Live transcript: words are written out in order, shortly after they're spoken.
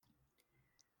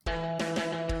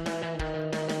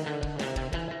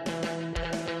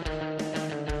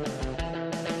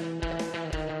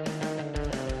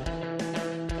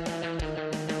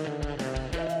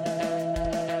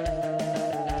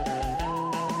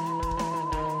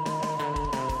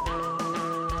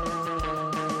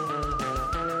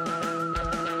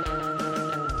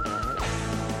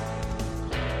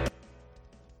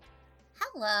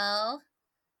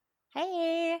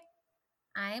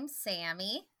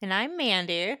Sammy, And I'm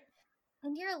Mandy.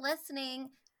 and you're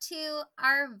listening to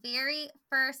our very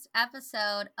first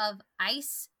episode of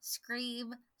Ice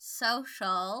Scream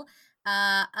Social,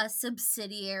 a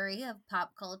subsidiary of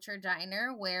Pop Culture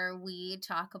Diner, where we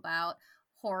talk about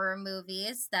horror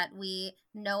movies that we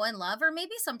know and love, or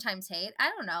maybe sometimes hate.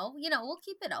 I don't know. We'll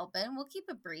keep it open. We'll keep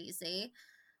it breezy.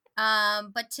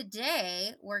 But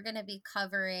today we're going to be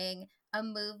covering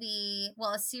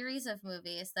a series of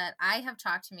movies that I have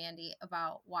talked to Mandy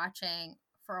about watching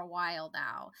for a while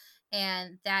now.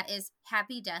 And that is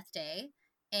Happy Death Day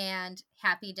and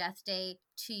Happy Death Day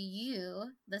to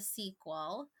You, the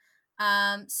sequel.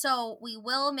 So we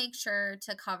will make sure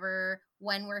to cover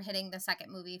when we're hitting the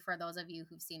second movie for those of you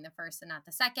who've seen the first and not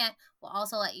the second. We'll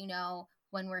also let you know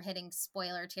when we're hitting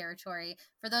spoiler territory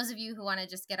for those of you who want to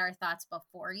just get our thoughts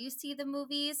before you see the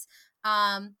movies.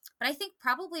 But I think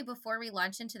probably before we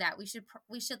launch into that,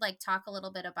 we should like talk a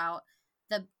little bit about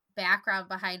the background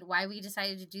behind why we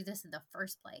decided to do this in the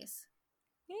first place.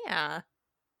 Yeah.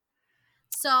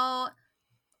 So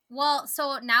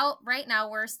right now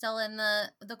we're still in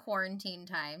the quarantine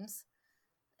times.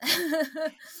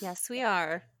 Yes, we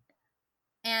are.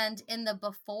 And in the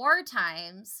before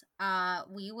times,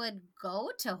 we would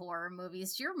go to horror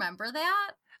movies. Do you remember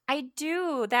that? I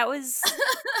do. That was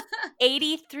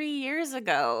 83 years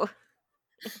ago.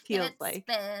 It feels It's like.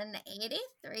 been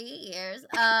 83 years.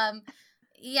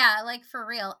 Yeah, like for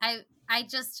real. I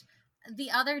just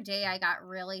the other day I got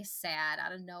really sad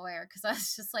out of nowhere because I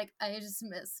was just like, I just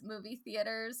miss movie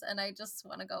theaters and I just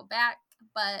want to go back.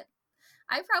 But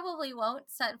I probably won't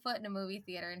set foot in a movie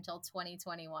theater until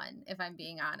 2021, if I'm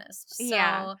being honest.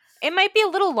 Yeah. So It might be a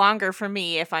little longer for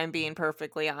me if I'm being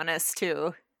perfectly honest,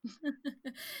 too.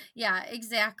 yeah,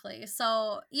 exactly.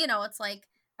 So, it's like,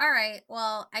 all right,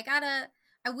 well, I gotta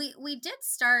we did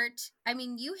start. I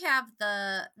mean,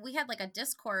 we had like a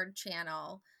Discord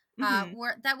channel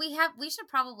Mm-hmm. we should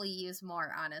probably use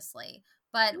more, honestly.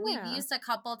 But we've Yeah. used a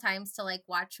couple times to like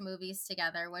watch movies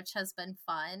together, which has been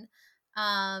fun.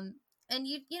 Um and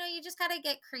you just got to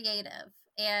get creative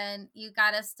and you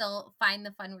got to still find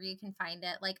the fun where you can find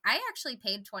it. Like I actually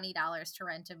paid $20 to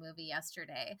rent a movie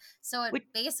yesterday. So it Which,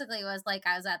 basically was like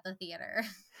I was at the theater.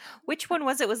 which one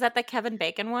was it? Was that the Kevin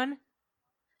Bacon one?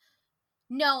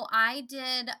 No, I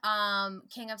did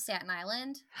King of Staten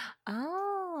Island.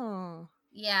 Oh.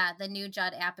 Yeah, the new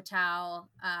Judd Apatow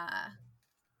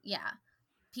yeah,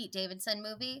 Pete Davidson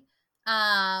movie.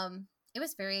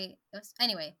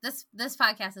 Anyway, this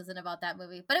podcast isn't about that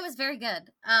movie, but it was very good.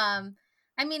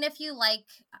 I mean, if you like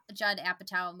Judd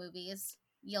Apatow movies,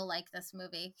 you'll like this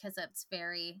movie because it's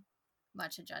very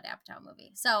much a Judd Apatow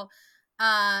movie. So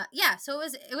yeah, so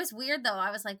it was weird though.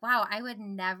 I was like, wow, I would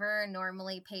never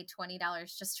normally pay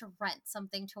 $20 just to rent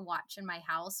something to watch in my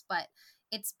house, but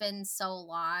it's been so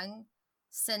long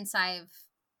since I've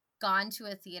gone to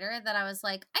a theater that I was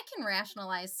like, I can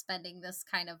rationalize spending this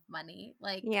kind of money.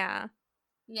 Like, Yeah.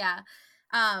 yeah.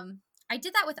 I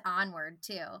did that with Onward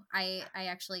too. I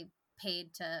actually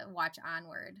paid to watch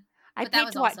Onward. I But that paid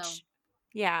was to also watch.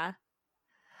 Yeah.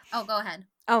 Oh, go ahead.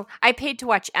 Oh, I paid to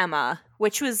watch Emma,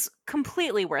 which was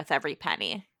completely worth every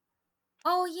penny.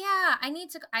 Oh yeah,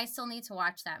 I still need to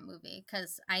watch that movie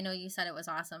cuz I know you said it was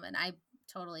awesome and I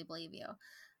totally believe you.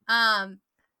 Um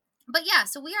but yeah,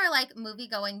 so we are like movie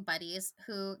going buddies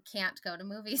who can't go to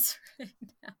movies right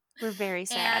now. We're very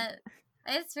sad.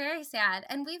 And it's very sad.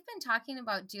 And we've been talking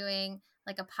about doing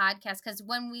like a podcast because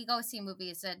when we go see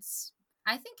movies,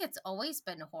 I think it's always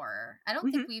been horror. I don't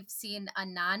Hmm. think we've seen a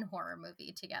non-horror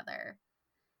movie together.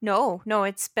 No, No.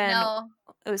 it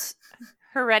was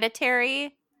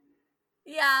Hereditary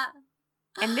Yeah.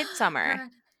 and Midsummer Her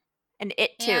and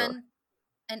It too.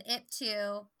 and It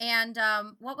too. And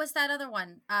what was that other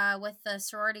one? With the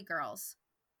sorority girls.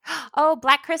 Oh,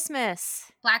 Black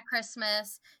Christmas. Black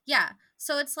Christmas. Yeah.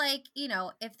 So it's like,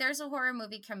 if there's a horror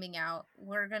movie coming out,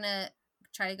 we're going to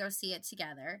try to go see it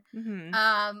together. Hmm.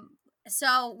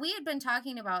 So we had been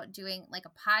talking about doing like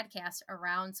a podcast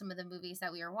around some of the movies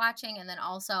that we were watching and then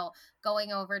also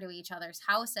going over to each other's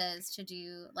houses to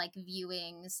do like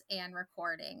viewings and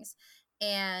recordings.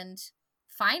 And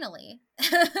finally,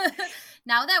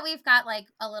 now that we've got like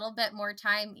a little bit more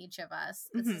time each of us,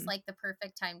 this is Hmm. like the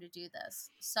perfect time to do this.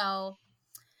 So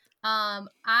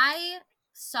I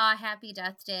saw Happy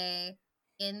Death Day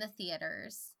in the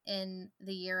theaters in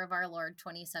the year of our Lord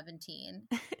 2017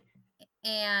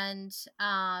 and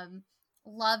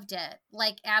loved it.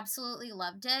 Like absolutely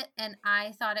loved it and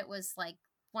I thought it was like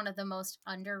one of the most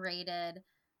underrated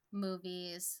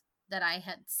movies that I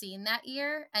had seen that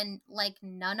year and like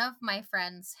none of my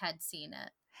friends had seen it.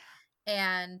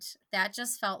 and that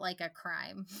just felt like a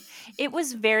crime. It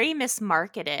was very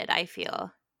mismarketed, I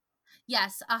feel.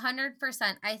 Yes, 100%.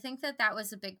 I think that that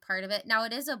was a big part of it. Now,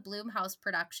 it is a Blumhouse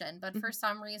production, but for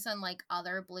some reason, like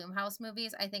other Blumhouse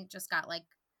movies, I think just got like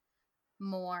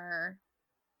more,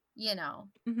 you know,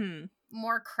 Mm-hmm.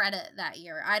 more credit that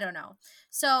year. I don't know.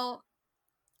 So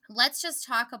let's just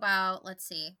talk about, let's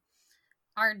see,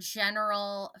 our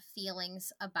general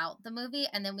feelings about the movie,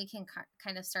 and then we can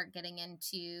kind of start getting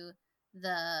into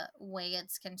the way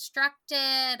it's constructed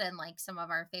and like some of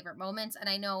our favorite moments. And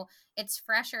I know it's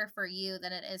fresher for you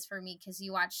than it is for me because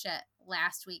you watched it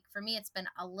last week. For me, it's been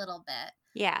a little bit.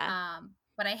 Yeah.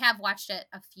 But I have watched it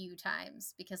a few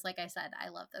times because, like I said, I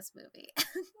love this movie.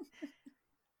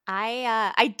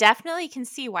 I definitely can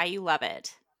see why you love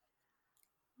it.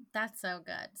 That's so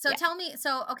good. So Yeah. tell me,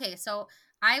 so okay, so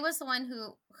I was the one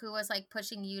who was like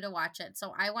pushing you to watch it.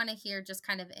 So I want to hear just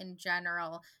kind of in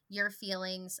general your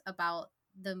feelings about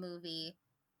the movie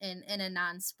in a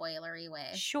non-spoilery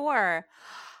way. Sure.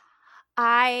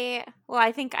 I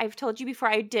think I've told you before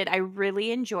I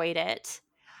really enjoyed it.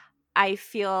 I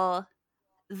feel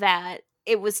that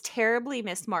it was terribly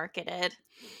mismarketed.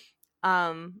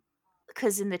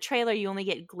 Because in the trailer you only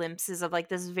get glimpses of like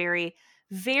this very,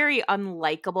 very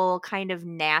unlikable kind of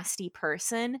nasty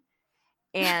person.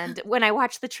 And when I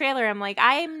watched the trailer, I'm like,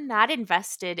 I'm not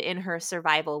invested in her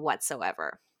survival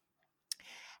whatsoever.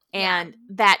 Yeah, And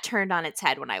that turned on its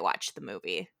head when I watched the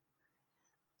movie.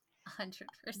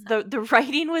 100%. The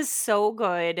writing was so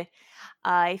good.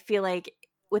 I feel like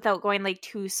without going like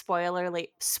too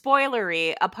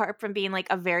spoilery, apart from being like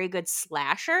a very good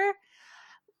slasher,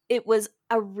 it was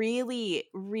a really,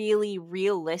 really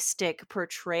realistic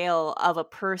portrayal of a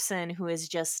person who is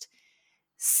just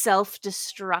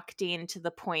self-destructing to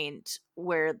the point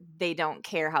where they don't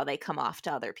care how they come off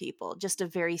to other people. Just a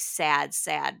very sad,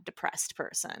 depressed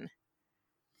person.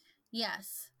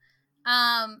 Yes.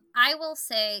 I will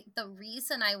say the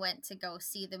reason I went to go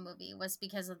see the movie was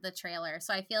because of the trailer.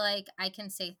 So I feel like I can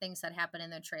say things that happen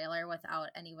in the trailer without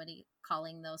anybody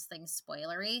calling those things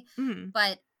spoilery. Mm,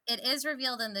 But it is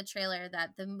revealed in the trailer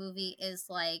that the movie is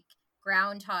like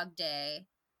Groundhog Day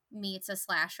meets a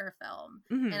slasher film.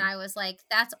 And mm, I was like,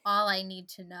 that's all I need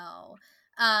to know.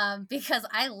 Because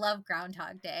I love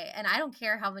Groundhog Day and I don't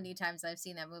care how many times I've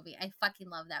seen that movie. I fucking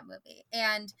love that movie.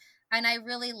 And I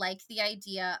really like the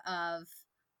idea of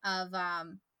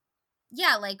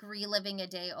yeah, like reliving a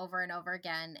day over and over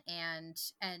again, and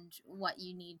what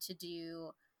you need to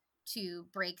do to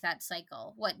break that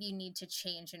cycle, what you need to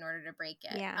change in order to break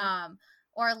it. yeah.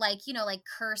 Or like, you know, like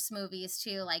curse movies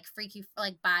too, like freaky,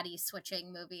 like body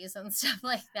switching movies and stuff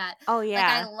like that. Oh Like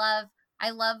yeah.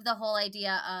 I love the whole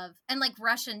idea of, and like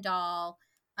Russian Doll.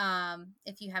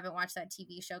 If you haven't watched that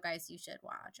TV show, guys, you should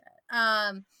watch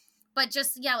it. But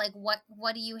just, yeah, like what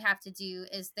do you have to do?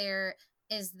 Is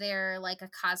there like a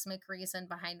cosmic reason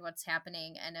behind what's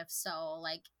happening, and if so,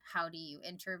 like how do you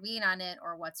intervene on it,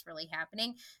 or what's really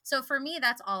happening? So for me,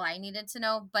 that's all I needed to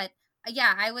know. But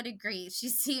yeah, I would agree, she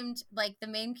seemed like the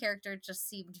main character just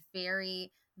seemed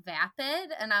very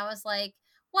vapid, and I was like,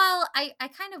 well, I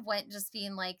kind of went just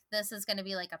being like, this is going to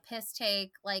be like a piss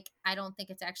take, like I don't think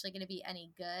it's actually going to be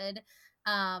any good.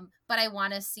 But I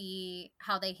want to see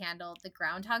how they handle the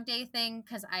Groundhog Day thing,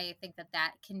 because I think that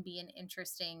that can be an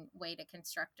interesting way to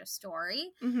construct a story.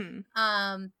 Mm-hmm.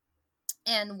 Um,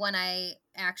 and when I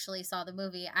actually saw the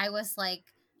movie, I was like,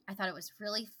 I thought it was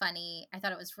really funny. I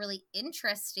thought it was really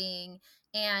interesting.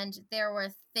 And there were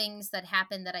things that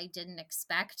happened that I didn't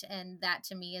expect. And that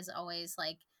to me is always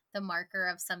like the marker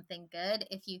of something good.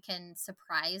 If you can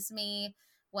surprise me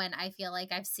when I feel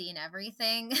like I've seen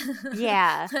everything,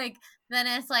 Yeah. like, then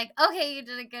it's like, okay, you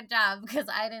did a good job because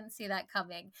I didn't see that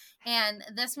coming. And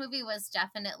this movie was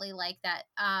definitely like that.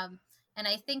 And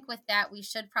I think with that, we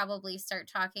should probably start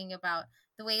talking about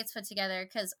the way it's put together,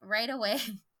 because right away,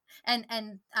 and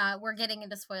we're getting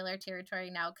into spoiler territory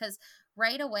now, because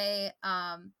right away,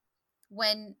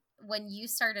 when you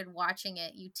started watching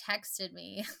it, you texted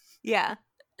me Yeah.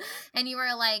 and you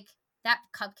were like, that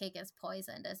cupcake is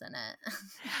poisoned, isn't it?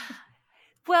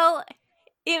 Well,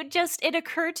 it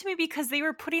occurred to me because they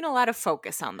were putting a lot of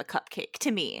focus on the cupcake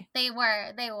to me. They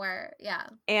were, yeah.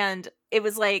 And it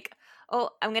was like,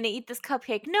 oh, I'm going to eat this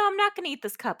cupcake. No, I'm not going to eat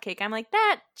this cupcake. I'm like,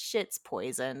 that shit's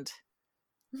poisoned.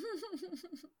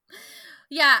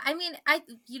 Yeah, I mean,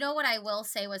 you know what I will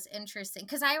say was interesting,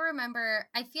 because I remember,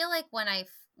 I feel like when I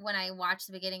watched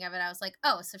the beginning of it, I was like,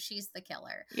 oh, so she's the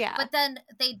killer. Yeah. But then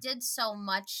they did so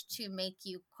much to make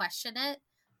you question it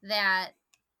that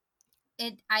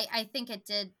I think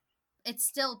it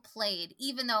still played,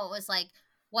 even though it was like,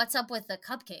 what's up with the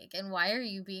cupcake and why are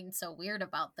you being so weird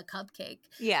about the cupcake?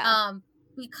 Yeah.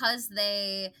 Because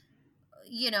they,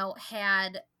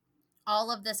 had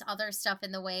all of this other stuff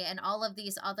in the way and all of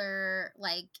these other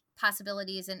like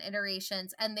possibilities and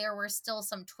iterations, and there were still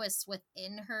some twists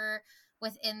within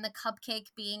the cupcake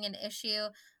being an issue.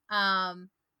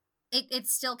 It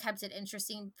still kept it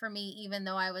interesting for me, even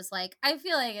though I was like, I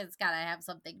feel like it's gotta have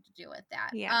something to do with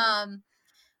that. Yeah.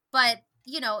 But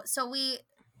so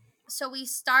we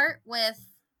start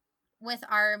with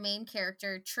our main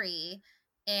character Tree,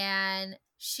 and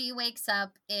she wakes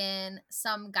up in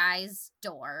some guy's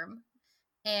dorm,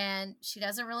 and she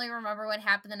doesn't really remember what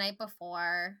happened the night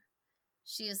before.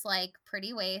 She's like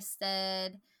pretty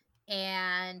wasted,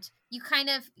 and you kind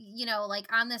of,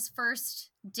 like on this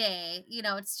first day,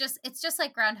 it's just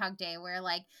like Groundhog Day, where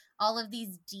like all of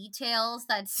these details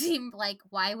that seem like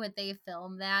why would they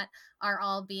film that are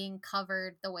all being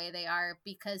covered the way they are,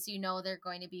 because they're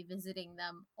going to be visiting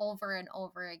them over and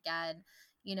over again.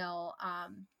 you know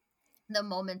um the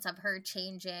moments of her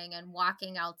changing and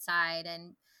walking outside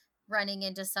and running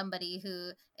into somebody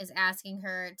who is asking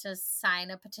her to sign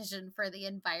a petition for the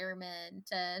environment,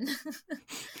 and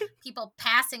people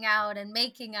passing out and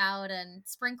making out and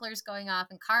sprinklers going off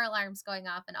and car alarms going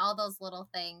off and all those little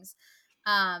things.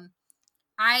 Um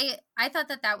i i thought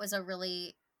that was a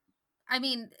really, I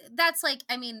mean, that's like,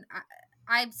 I mean,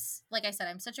 I'm like I said,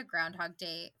 I'm such a Groundhog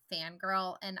Day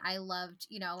fangirl, and I loved,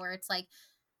 where it's like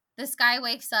this guy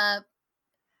wakes up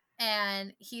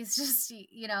and he's just,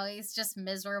 he's just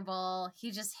miserable.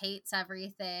 He just hates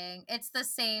everything. It's the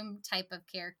same type of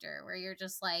character where you're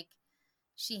just like,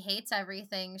 she hates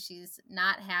everything. She's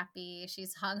not happy.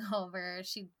 She's hungover.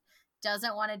 She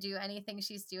doesn't want to do anything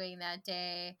she's doing that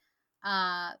day.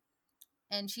 Uh,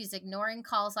 and she's ignoring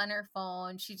calls on her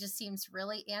phone. She just seems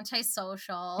really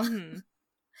antisocial. Mm-hmm.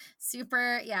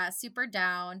 super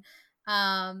down.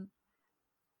 And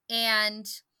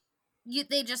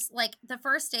they just like the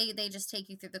first day they just take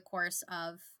you through the course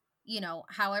of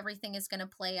how everything is going to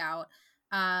play out.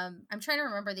 I'm trying to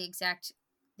remember the exact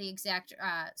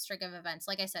string of events.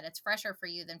 Like I said, it's fresher for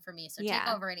you than for me, so take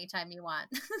over anytime you want.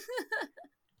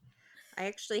 I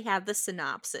actually have the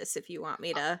synopsis if you want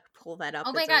me to pull that up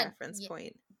Oh my as a God. reference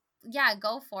point. Yeah,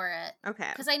 go for it. Okay.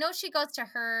 Because I know she goes to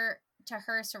her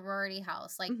sorority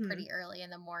house like Mhm. pretty early in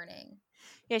the morning.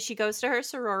 Yeah, she goes to her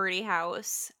sorority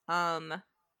house.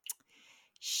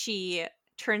 She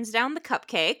turns down the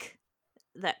cupcake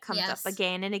that comes up Yes.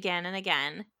 again and again and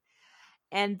again.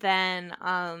 And then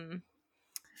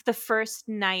the first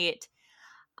night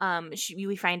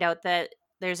we find out that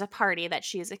there's a party that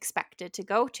she is expected to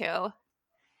go to.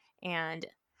 And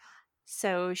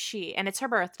so and it's her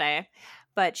birthday,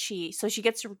 but she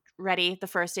gets ready. The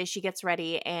first day she gets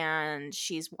ready and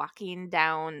she's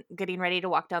getting ready to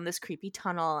walk down this creepy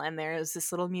tunnel, and there's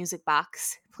this little music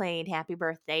box playing Happy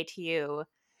Birthday to You.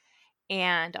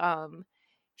 And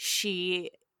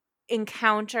she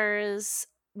encounters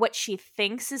what she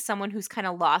thinks is someone who's kind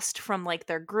of lost from like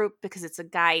their group, because it's a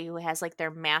guy who has like their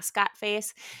mascot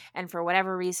face, and for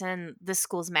whatever reason this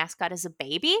school's mascot is a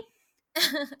baby.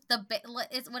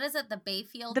 What is it? The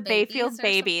Bayfield The Babies? Bayfield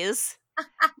Babies,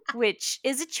 which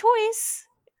is a choice.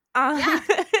 Yeah.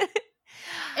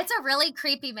 It's a really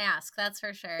creepy mask, that's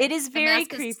for sure. It is very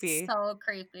creepy. So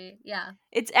creepy. Yeah.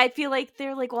 I feel like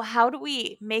they're like, well, how do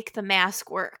we make the mask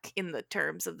work in the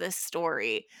terms of this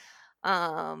story?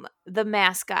 The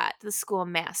school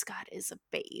mascot is a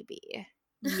baby.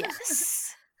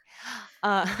 Yes.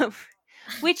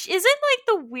 Which isn't like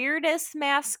the weirdest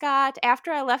mascot.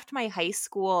 After I left my high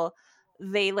school,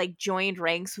 they like joined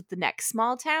ranks with the next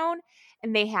small town,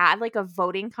 and they had like a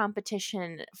voting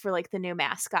competition for like the new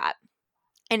mascot.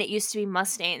 And it used to be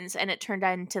Mustangs, and it turned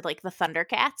into like the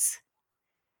Thundercats.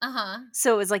 Uh-huh.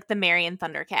 So it was like the Marion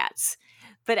Thundercats.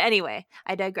 But anyway,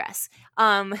 I digress.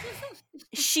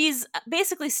 She's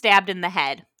basically stabbed in the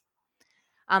head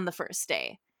on the first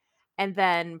day, and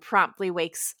then promptly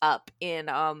wakes up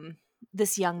in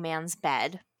this young man's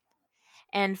bed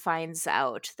and finds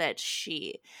out that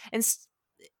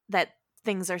that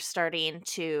things are starting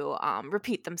to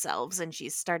repeat themselves, and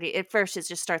she's starting. At first, it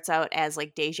just starts out as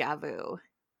like deja vu.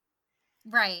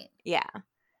 Right. Yeah.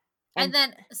 And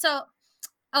then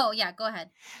oh yeah, go ahead.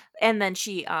 And then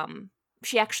she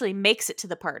actually makes it to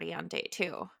the party on day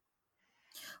 2.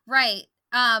 Right.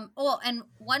 And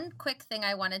one quick thing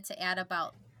I wanted to add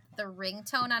about the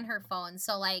ringtone on her phone.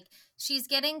 So like she's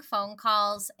getting phone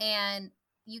calls, and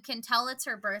you can tell it's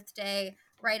her birthday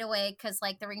right away, because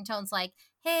like the ringtone's like,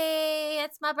 hey,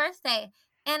 it's my birthday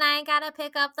and I gotta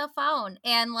pick up the phone.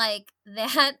 And like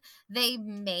that they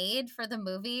made for the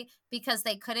movie because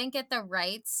they couldn't get the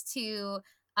rights to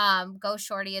Go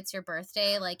Shorty, It's Your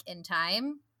Birthday, like, in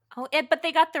time. Oh, but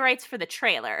they got the rights for the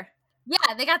trailer.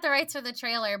 Yeah, they got the rights for the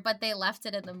trailer, but they left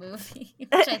it in the movie,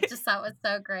 which I just thought was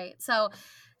so great. So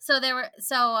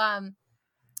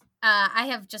I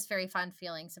have just very fond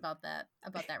feelings about that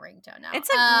ringtone now. It's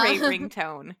a great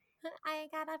ringtone. I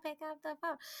gotta pick up the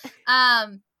phone.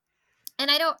 And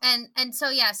I don't, and so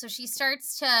yeah, so she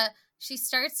starts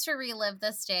to relive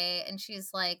this day, and she's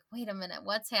like, wait a minute,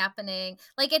 what's happening?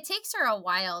 Like, it takes her a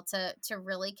while to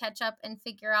really catch up and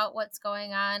figure out what's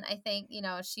going on. I think,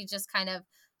 she just kind of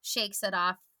shakes it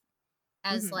off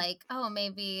as like, oh,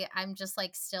 maybe I'm just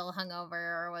like still hungover,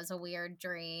 or was a weird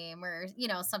dream, or,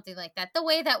 something like that. The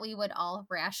way that we would all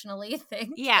rationally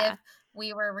think if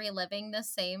we were reliving the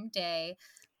same day.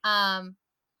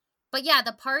 But yeah,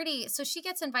 the party, so she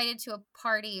gets invited to a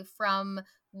party from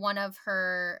one of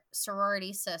her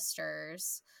sorority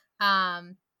sisters.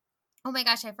 Oh my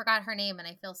gosh, I forgot her name and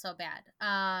I feel so bad.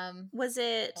 Was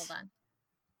it? Hold on.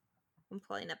 I'm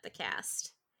pulling up the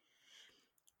cast.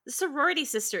 The sorority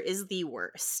sister is the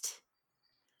worst.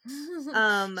 She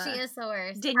is the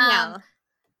worst. Danielle.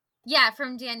 Yeah,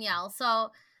 from Danielle. So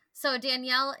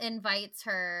Danielle invites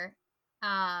her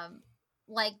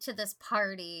like to this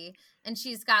party, and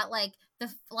she's got like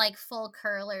the like full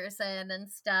curlers in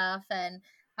and stuff, and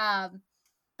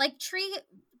like Tree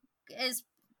is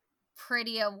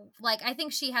pretty like, I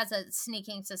think she has a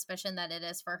sneaking suspicion that it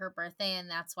is for her birthday, and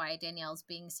that's why Danielle's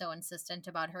being so insistent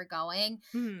about her going.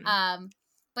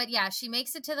 But yeah, she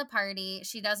makes it to the party.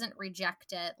 She doesn't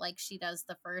reject it like she does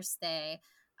the first day.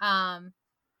 And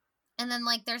then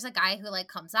like there's a guy who like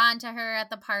comes on to her at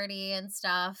the party and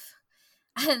stuff.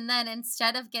 And then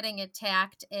instead of getting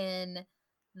attacked in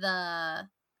that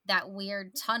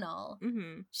weird tunnel,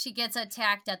 she gets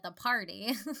attacked at the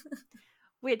party.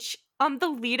 Which the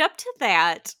lead up to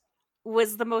that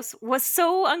was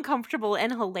so uncomfortable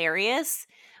and hilarious,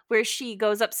 where she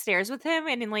goes upstairs with him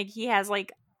and like he has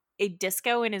like a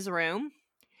disco in his room.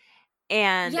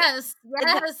 And yes.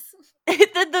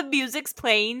 The music's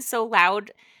playing so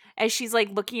loud as she's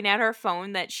like looking at her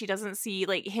phone that she doesn't see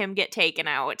like him get taken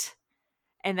out.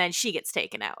 And then she gets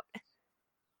taken out.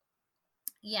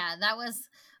 Yeah, that was,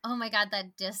 oh my god,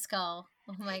 that disco.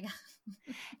 Oh my god.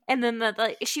 And then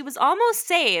she was almost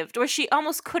saved, or she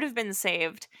almost could have been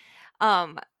saved.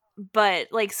 But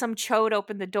like some chode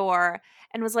opened the door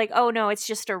and was like, oh no, it's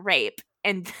just a rape.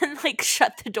 And then like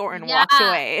shut the door and walked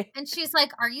away. And she's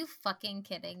like, are you fucking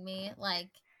kidding me? Like,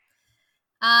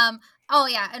 oh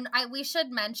yeah, and we should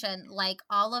mention like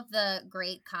all of the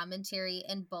great commentary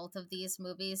in both of these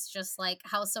movies, just like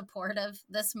how supportive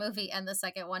this movie and the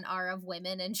second one are of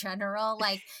women in general.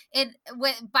 Like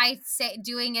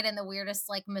doing it in the weirdest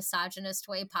like misogynist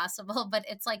way possible, but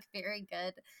it's like very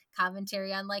good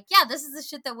commentary on like, yeah, this is the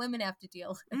shit that women have to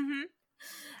deal with.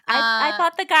 I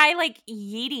thought the guy like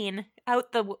yeeting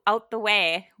out the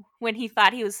way when he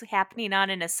thought he was happening on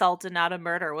an assault and not a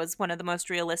murder was one of the most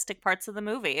realistic parts of the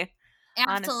movie.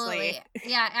 Absolutely. Honestly.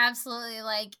 Yeah, absolutely.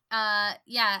 Like,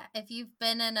 yeah, if you've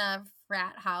been in a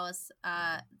frat house,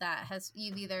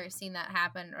 you've either seen that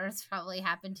happen or it's probably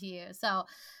happened to you. So,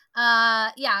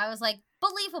 yeah, I was like,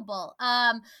 believable.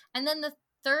 And then the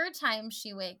third time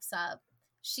she wakes up,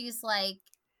 she's like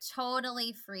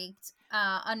totally freaked,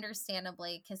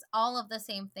 understandably, because all of the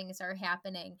same things are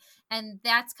happening. And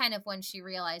that's kind of when she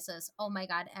realizes, oh my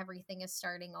God, everything is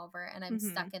starting over and I'm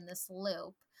stuck in this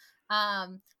loop.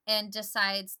 And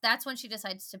that's when she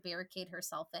decides to barricade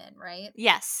herself in, right?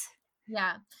 Yes.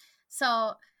 Yeah.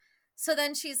 So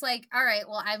then she's like, all right,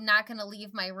 well, I'm not going to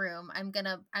leave my room. I'm going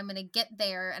to get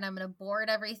there and I'm going to board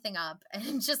everything up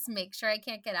and just make sure I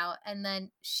can't get out. And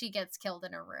then she gets killed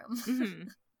in her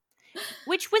room.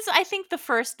 Which was, I think, the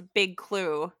first big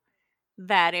clue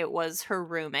that it was her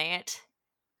roommate.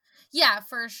 Yeah,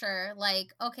 for sure.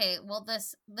 Like, okay, well,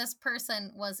 this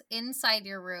person was inside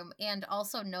your room and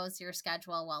also knows your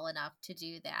schedule well enough to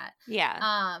do that.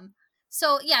 Yeah.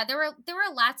 So yeah, there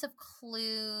were lots of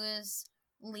clues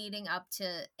leading up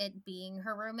to it being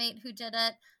her roommate who did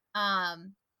it. Now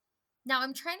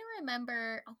I'm trying to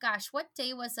remember. Oh gosh, what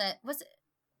day was it?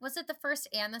 Was it the first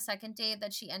and the second day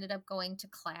that she ended up going to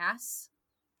class?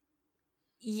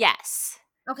 Yes.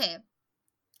 Okay.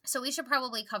 So we should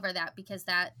probably cover that because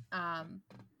that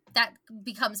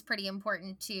becomes pretty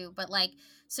important too. But like,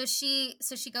 so she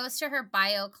goes to her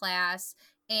bio class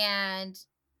and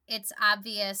it's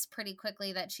obvious pretty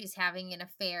quickly that she's having an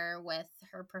affair with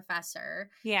her professor.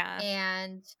 Yeah.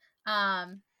 And I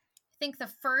think the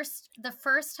first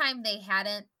time they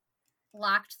hadn't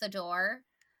locked the door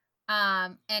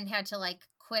and had to like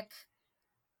quick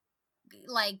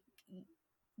like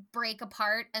break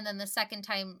apart, and then the second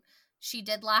time she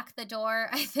did lock the door,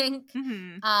 I think.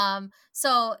 Mhm.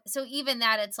 So even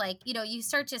that, it's like, you know, you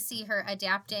start to see her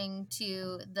adapting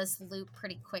to this loop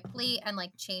pretty quickly and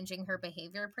like changing her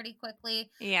behavior pretty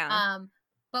quickly. Yeah. Um,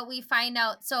 but we find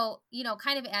out, so, you know,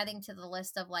 kind of adding to the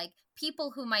list of like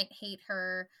people who might hate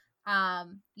her.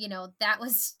 You know, that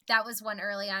was one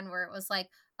early on where it was like,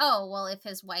 oh, well, if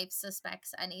his wife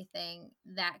suspects anything,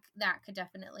 that could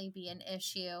definitely be an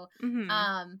issue. Mhm.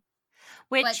 Um,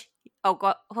 but Which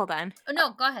oh, hold on. oh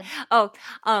no, go ahead. Oh,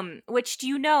 which do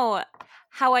you know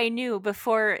how I knew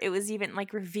before it was even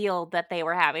like revealed that they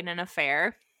were having an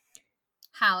affair?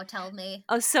 How? Tell me.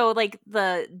 Oh, so like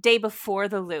the day before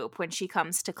the loop when she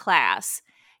comes to class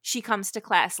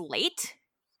late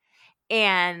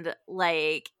and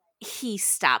like he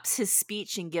stops his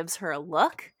speech and gives her a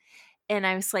look and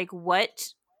I was like, what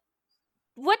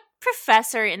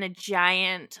professor in a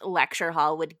giant lecture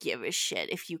hall would give a shit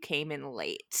if you came in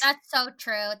late? That's so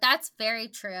true. That's very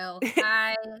true.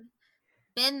 I've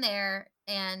been there,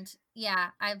 and yeah,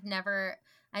 I've never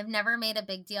made a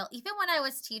big deal. Even when I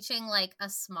was teaching like a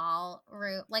small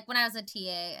room, like when I was a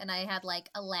TA and I had like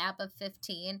a lab of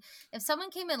 15, if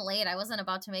someone came in late, I wasn't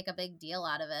about to make a big deal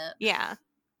out of it. Yeah.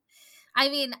 I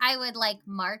mean, I would like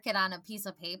mark it on a piece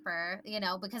of paper, you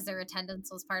know, because their attendance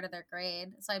was part of their grade.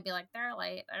 So I'd be like, they're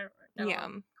late. I get a Yeah.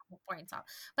 couple points off.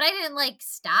 But I didn't like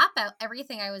stop at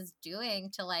everything I was doing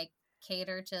to like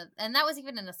cater to, and that was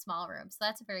even in a small room. So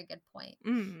that's a very good point.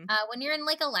 Mm. When you're in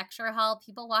like a lecture hall,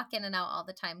 people walk in and out all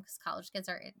the time because college kids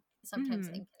are sometimes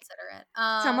Mm. inconsiderate.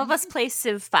 Some of us play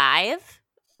Civ 5.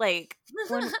 Like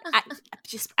when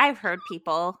I've heard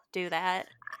people do that.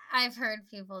 I've heard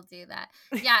people do that.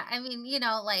 Yeah, I mean, you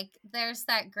know, like there's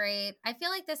that great. I feel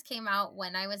like this came out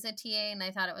when I was a TA and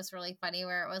I thought it was really funny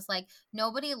where it was like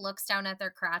nobody looks down at their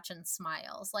crotch and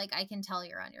smiles. Like I can tell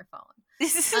you're on your phone.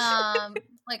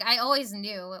 Like I always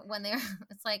knew when they were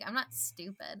it's like I'm not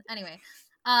stupid. Anyway.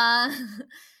 Uh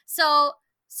so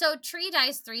Tree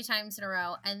dies 3 times in a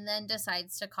row and then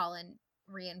decides to call in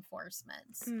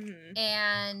reinforcements. Mhm.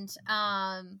 And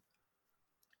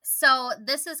so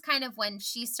this is kind of when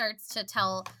she starts to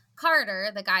tell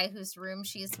Carter, the guy whose room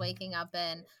she's waking up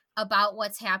in, about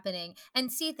what's happening.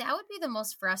 And see, that would be the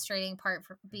most frustrating part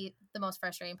for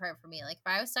me. Like if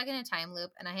I was stuck in a time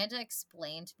loop and I had to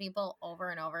explain to people over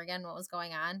and over again what was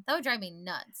going on, that would drive me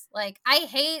nuts. Like I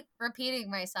hate repeating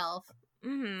myself.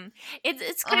 Mhm.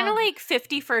 It's kind of Oh, like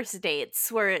 50 First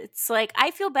Dates where it's like I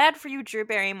feel bad for you, Drew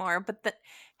Barrymore, but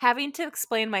having to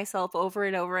explain myself over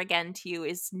and over again to you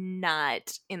is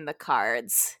not in the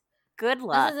cards. Good this is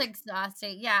luck.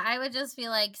 exhausting. Yeah, I would just be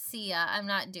like, "See ya, I'm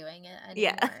not doing it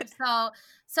Yeah. anymore."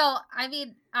 So I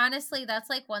mean, honestly, that's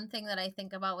like one thing that I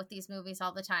think about with these movies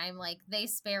all the time. Like they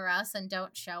spare us and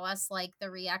don't show us like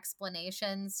the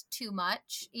re-explanations too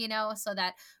much, you know, so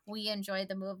that we enjoy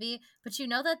the movie. But you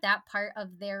know that part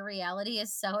of their reality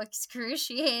is so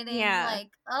excruciating. Yeah.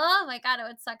 Like, oh my god, it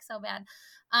would suck so bad.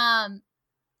 Um,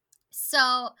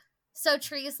 so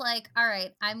Tree's like, all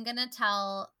right, I'm gonna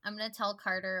tell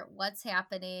Carter what's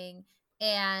happening.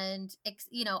 And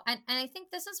you know, and I think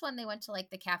this is when they went to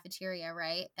like the cafeteria,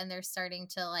 right? And they're starting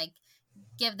to like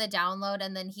give the download,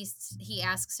 and then he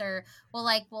asks her,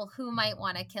 well, who might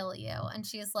want to kill you? And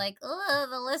she's like, oh,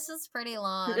 the list is pretty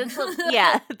long.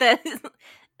 Yeah.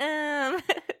 Um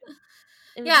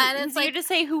Yeah, and it's easier like, to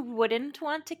say who wouldn't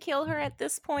want to kill her at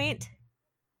this point.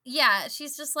 yeah,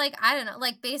 she's just like, I don't know,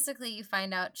 like basically you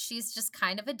find out she's just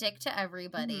kind of a dick to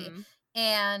everybody.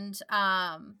 Mhm.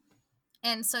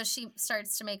 And so she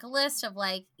starts to make a list of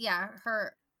like, yeah,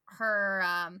 her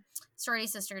sorority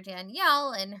sister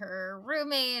Danielle and her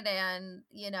roommate, and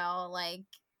you know, like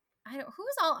I don't who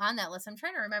was all on that list. I'm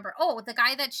trying to remember. Oh, the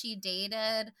guy that she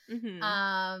dated, Mhm.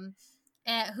 um,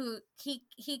 and who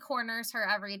he corners her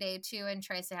every day too and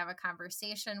tries to have a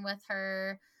conversation with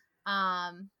her.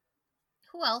 Um,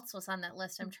 who else was on that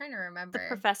list? I'm trying to The remember.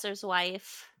 professor's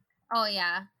wife. Oh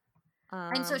yeah.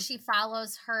 And so Um she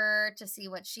follows her to see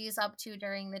what she's up to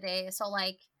during the day. So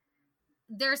like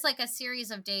there's like a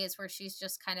series of days where she's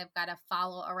just kind of got to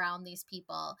follow around these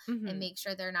people and mhm. make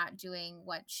sure they're not doing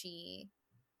what she,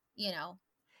 you know,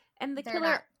 And they're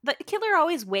not. the killer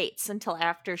always waits until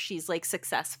after she's like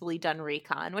successfully done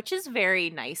recon, which is very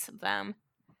nice of them.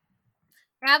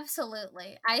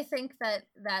 Absolutely. I think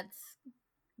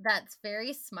that's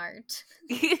very smart.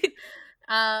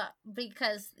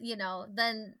 Because you know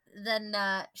then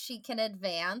she can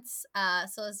advance,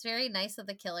 so it's very nice of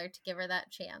the killer to give her that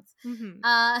chance. Mhm.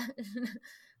 uh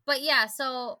but yeah,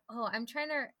 so I'm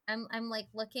like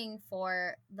looking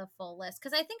for the full list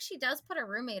because I think she does put a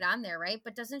roommate on there, right?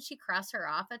 But doesn't she cross her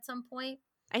off at some point?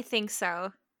 I think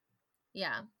so.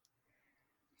 Yeah.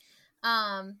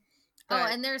 Um, oh,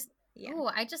 But and there's, yeah. oh,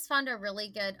 I just found a really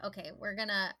good, okay, we're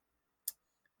gonna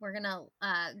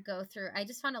go through. I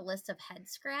just found a list of head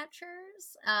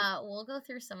scratchers. We'll go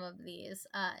through some of these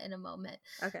in a moment.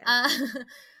 Okay. Uh,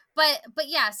 but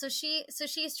yeah, so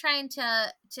she's trying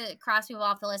to cross people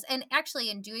off the list, and actually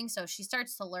in doing so, she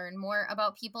starts to learn more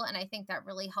about people, and I think that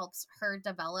really helps her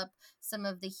develop some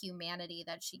of the humanity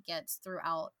that she gets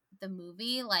throughout the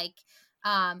movie. Like,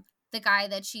 the guy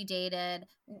that she dated,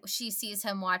 she sees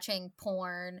him watching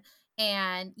porn,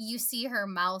 and you see her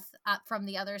mouth up from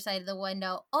the other side of the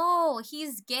window. Oh,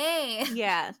 he's gay.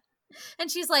 Yeah.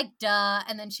 And she's like, duh.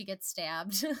 And then she gets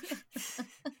stabbed.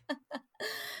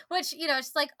 Which,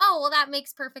 it's like, oh, well, that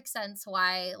makes perfect sense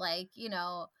why, like,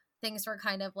 things were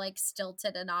kind of like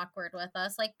stilted and awkward with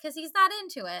us. Like, because he's not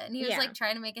into it. And he was Yeah. like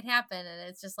trying to make it happen. And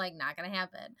it's just like not going to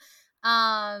happen.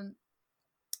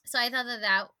 So I thought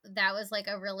that was like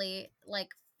a really, like,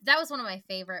 that was one of my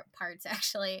favorite parts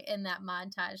actually in that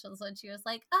montage, was when she was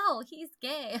like, oh, he's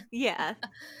gay. Yeah.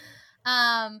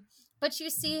 But you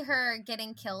see her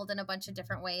getting killed in a bunch of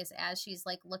different ways as she's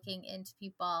like looking into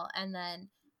people, and then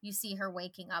you see her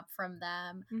waking up from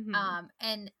them. Mhm.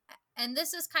 And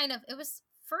this is kind of, it was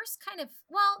first kind of,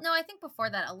 well, no, I think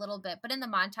before that a little bit, but in the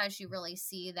montage you really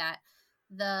see that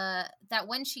that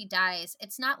when she dies,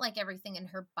 it's not like everything in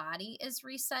her body is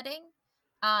resetting.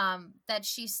 That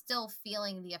she's still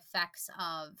feeling the effects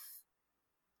of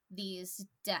these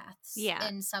deaths Yeah.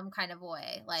 in some kind of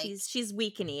way. Like, She's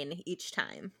weakening each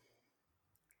time.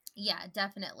 yeah,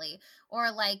 definitely.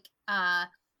 Or like,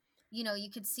 you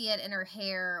could see it in her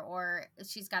hair, or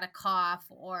she's got a cough,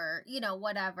 or,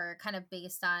 whatever, kind of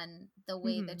based on the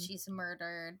way that Mhm. she's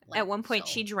murdered. At Like, one point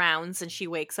she'll, she drowns and she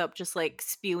wakes up just like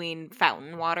spewing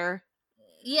fountain water.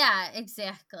 yeah,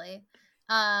 exactly.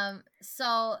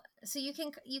 So you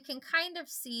can kind of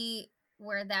see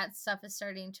where that stuff is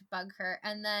starting to bug her.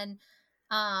 And then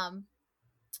um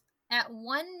at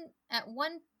one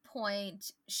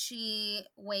point she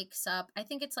wakes up. I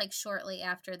think it's like shortly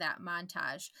after that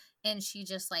montage, and she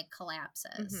just like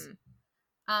collapses. Mhm.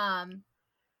 um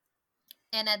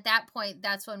and at that point,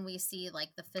 that's when we see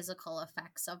like the physical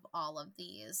effects of all of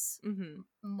these Mhm.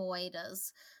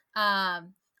 moitas.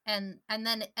 And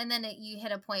then you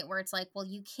hit a point where it's like, well,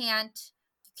 you can't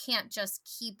just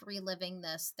keep reliving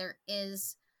this. There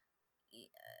is,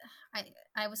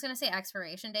 I was gonna say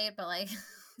expiration date, but like,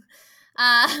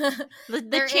 uh The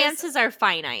there is, chances are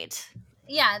finite.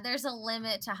 yeah, there's a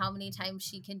limit to how many times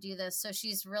she can do this, so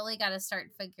she's really got to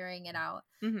start figuring it out.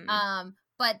 Mhm.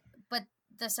 But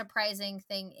the surprising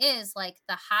thing is, like,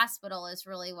 the hospital is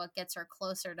really what gets her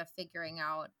closer to figuring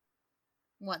out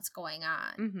what's going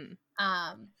on. Mhm.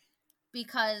 um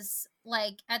because,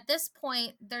 like, at this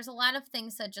point there's a lot of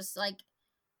things that just like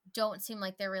don't seem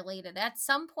like they're related. At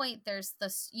some point there's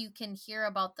this, you can hear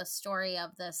about the story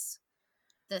of this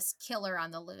killer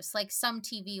on the loose. Like, some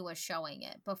TV was showing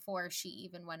it before she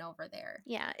even went over there.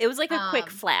 Yeah, it was like a quick um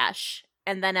flash,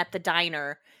 and then at the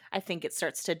diner, I think it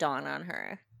starts to dawn on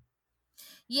her.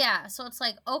 yeah, so it's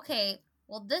like, okay,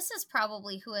 well, this is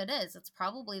probably who it is. It's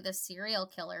probably the serial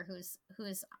killer who's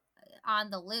on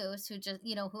the loose, who just,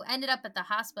 who ended up at the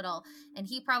hospital, and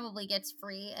he probably gets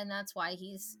free, and that's why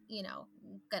he's,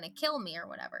 gonna kill me or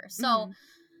whatever. So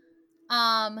Mhm.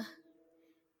 um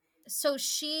so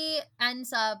she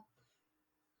ends up,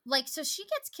 like, so she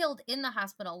gets killed in the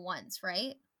hospital once,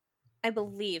 right? I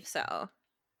believe so.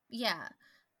 Yeah.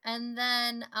 And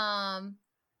then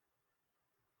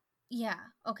yeah,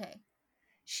 okay.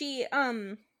 She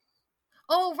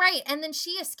Oh, right. And then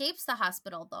she escapes the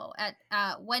hospital, though.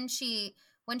 At when she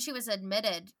was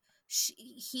admitted,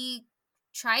 he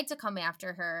tried to come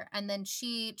after her, and then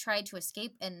she tried to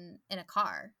escape in a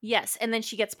car. yes, and then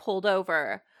she gets pulled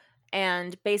over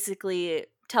and basically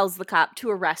tells the cop to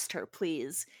arrest her,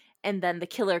 please. And then the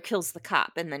killer kills the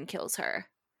cop and then kills her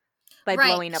by Right.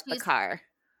 blowing up the car.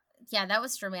 Yeah, that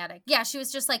was dramatic. Yeah, she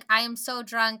was just like, I am so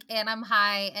drunk and I'm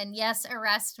high, and yes,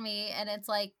 arrest me. And it's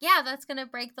like, yeah, that's gonna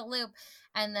break the loop.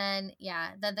 And then,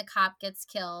 yeah, then the cop gets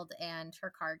killed and her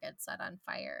car gets set on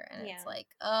fire. And it's Yeah. like,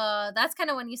 that's kind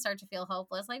of when you start to feel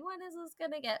hopeless. Like, when is this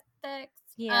gonna get fixed?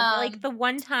 Yeah, like the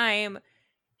one time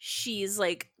she's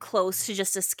like close to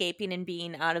just escaping and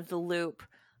being out of the loop,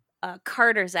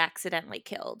 Carter's accidentally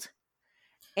killed.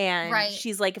 And Right.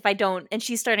 she's like, if I don't, and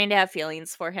she's starting to have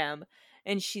feelings for him.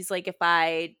 And she's like, if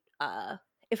I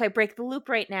break the loop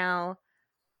right now,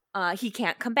 he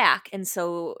can't come back. And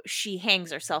so she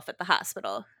hangs herself at the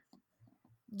hospital.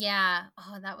 Yeah.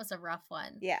 Oh, that was a rough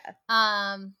one. Yeah.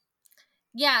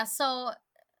 Yeah, so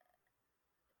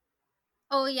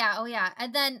Oh yeah, oh yeah.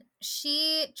 And then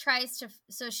she tries to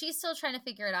so she's still trying to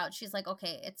figure it out. She's like,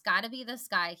 "Okay, it's got to be this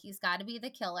guy. He's got to be the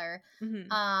killer."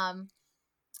 Mhm. Um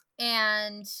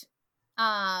and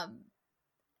um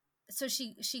so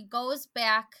she goes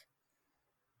back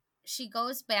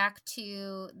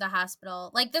to the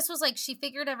hospital. Like, this was like she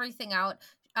figured everything out.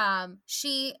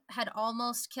 She had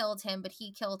almost killed him, but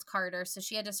he killed Carter, so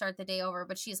she had to start the day over.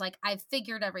 But she's like, I've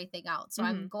figured everything out, so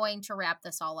I'm Mhm. going to wrap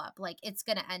this all up. Like, it's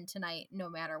gonna end tonight no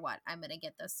matter what. I'm gonna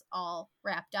get this all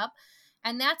wrapped up.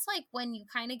 And that's like when you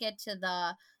kind of get to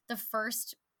the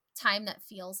first time that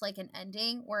feels like an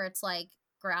ending, where it's like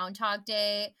Groundhog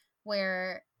Day,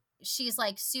 where she's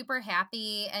like super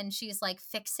happy and she's like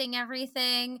fixing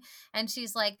everything, and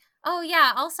she's like, "Oh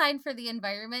yeah, I'll sign for the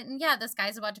environment." And yeah, this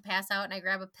guy's about to pass out, and I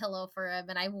grab a pillow for him,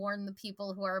 and I warn the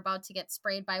people who are about to get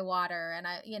sprayed by water,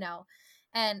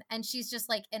 and and she's just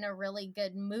like in a really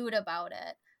good mood about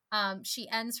it. She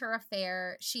ends her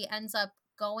affair. She ends up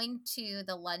going to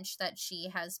the lunch that she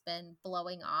has been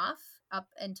blowing off up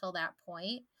until that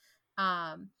point,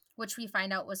 which we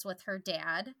find out was with her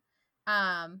dad.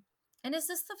 Um, and is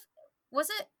this the was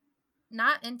it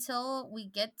not until we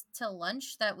get to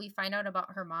lunch that we find out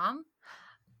about her mom?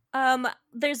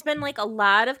 There's been like a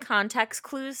lot of context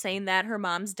clues saying that her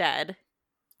mom's dead.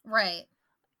 Right.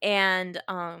 And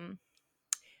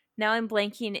now I'm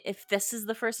blanking if this is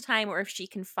the first time or if she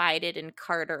confided in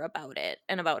Carter about it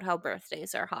and about how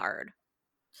birthdays are hard.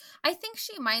 I think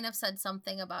she might have said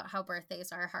something about how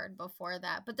birthdays are hard before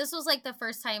that, but this was like the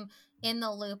first time in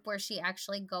the loop where she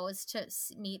actually goes to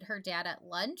meet her dad at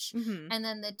lunch, Mhm. and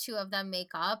then the two of them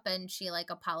make up, and she like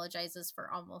apologizes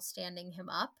for almost standing him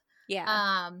up. Yeah.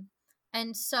 Um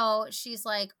and so she's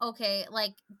like, okay,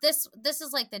 like this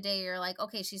is like the day you're like,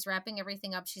 okay, she's wrapping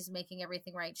everything up, she's making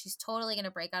everything right. She's totally going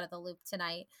to break out of the loop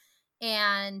tonight.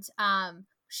 And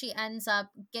she ends up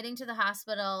getting to the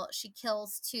hospital. She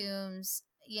kills Toombs,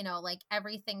 like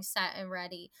everything's set and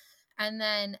ready. And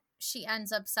then she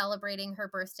ends up celebrating her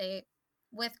birthday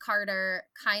with Carter,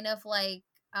 kind of like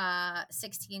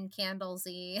 16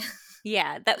 candlesy.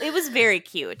 Yeah, that it was very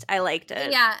cute. I liked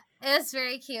it. Yeah, it's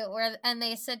very cute. Where and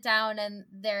they sit down and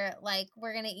they're like,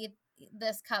 "We're gonna eat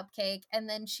this cupcake," and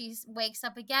then she wakes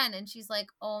up again and she's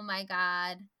like, "Oh my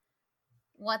god,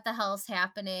 what the hell's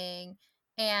happening?"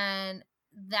 And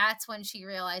that's when she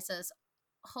realizes,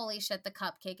 holy shit, the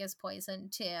cupcake is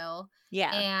poisoned too.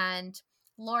 Yeah. And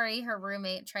Lori, her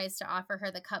roommate, tries to offer her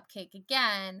the cupcake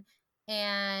again.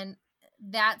 And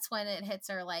that's when it hits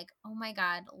her like, oh my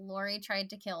God, Lori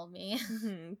tried to kill me.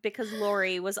 Because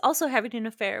Lori was also having an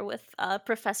affair with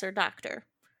Professor Doctor.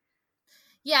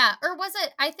 Yeah. Or was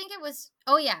it? I think it was,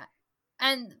 oh yeah.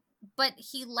 And, but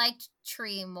he liked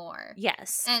Tree more.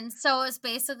 Yes. And so it's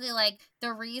basically like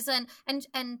the reason,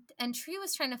 and Tree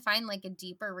was trying to find like a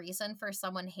deeper reason for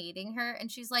someone hating her,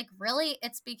 and she's like, really,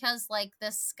 it's because like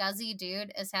this scuzzy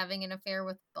dude is having an affair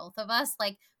with both of us.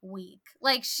 Like, weak.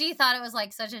 Like, she thought it was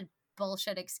like such a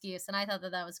bullshit excuse, and I thought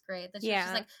that was great, that she was just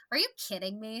Yeah. like, are you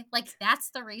kidding me? Like,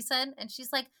 that's the reason? And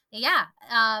she's like, yeah.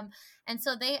 And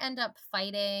so they end up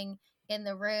fighting in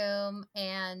the room,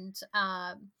 and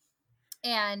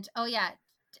oh yeah,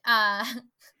 uh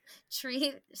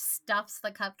Tree stuffs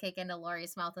the cupcake into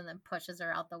Lori's mouth and then pushes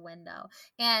her out the window.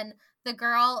 And the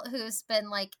girl who's been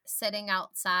like sitting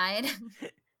outside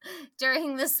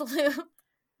during this loop,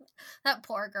 that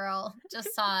poor girl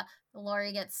just saw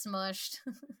Lori get smushed.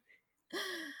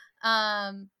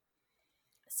 um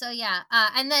so yeah,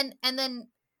 and then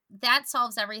that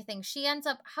solves everything. She ends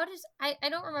up, how does I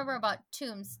don't remember about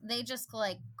Toombs. They just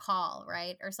like call,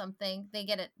 right? Or something. They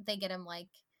get him like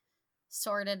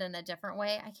sorted in a different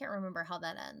way. I can't remember how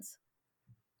that ends.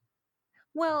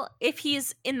 Well, if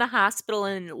he's in the hospital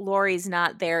and Lori's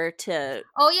not there to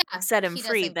Oh yeah, set him he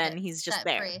free, doesn't then get he's just set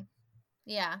there. free.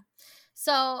 Yeah.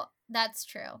 So that's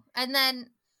true. And then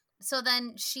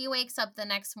she wakes up the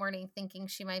next morning thinking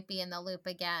she might be in the loop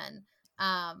again.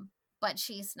 But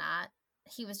she's not.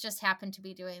 He was just happened to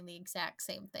be doing the exact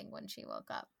same thing when she woke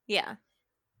up. Yeah.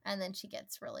 And then she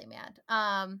gets really mad.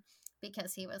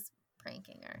 Because he was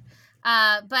pranking her.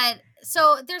 But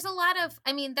so there's a lot of,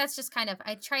 I mean, that's just kind of,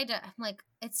 I'm like,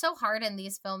 it's so hard in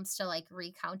these films to like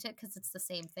recount it because it's the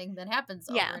same thing that happens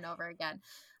over Yeah. and over again.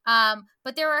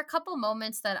 But there were a couple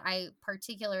moments that I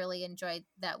particularly enjoyed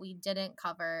that we didn't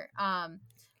cover.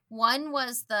 One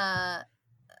was the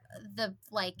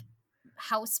like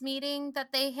house meeting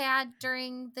that they had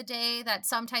during the day that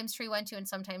sometimes Tree went to and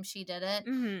sometimes she didn't.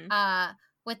 Mhm.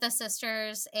 With the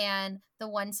sisters, and the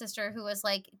one sister who was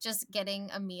like just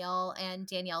getting a meal, and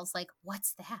Danielle's like,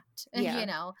 what's that?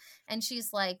 Yeah. And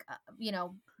she's like,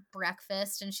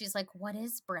 breakfast, and she's like, what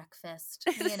is breakfast,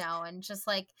 and just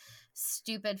like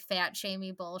stupid fat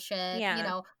shamey bullshit,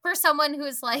 Yeah. for someone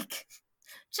who's like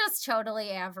just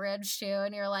totally average too,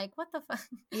 and you're like, what the fuck.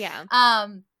 Yeah.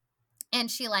 And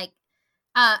she like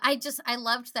I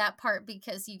loved that part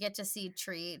because you get to see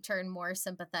Tree turn more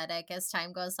sympathetic as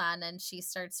time goes on, and she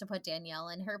starts to put Danielle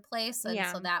in her place. And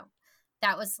Yeah. so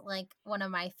that was like one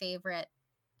of my favorite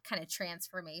kind of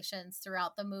transformations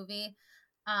throughout the movie.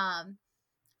 Um,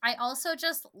 I also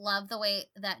just love the way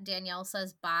that Danielle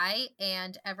says bye.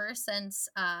 And ever since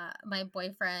my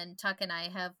boyfriend Tuck and I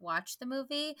have watched the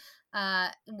movie,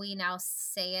 we now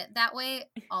say it that way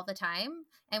all the time.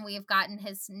 And we've gotten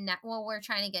we're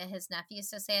trying to get his nephews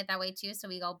to say it that way too. So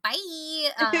we go, bye.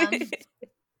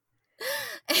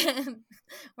 And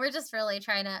we're just really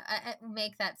trying to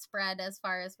make that spread as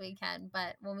far as we can.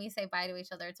 But when we say bye to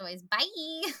each other, it's always bye.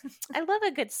 I love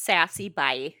a good sassy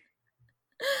bye.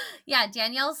 Yeah,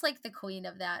 Danielle's like the queen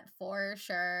of that for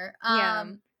sure. Yeah.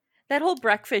 That whole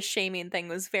breakfast shaming thing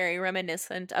was very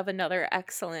reminiscent of another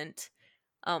excellent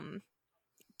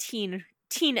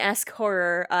teen-esque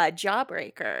horror,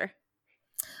 Jawbreaker.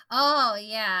 Oh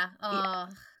yeah. Yeah. Oh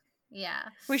yeah.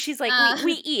 Where she's like,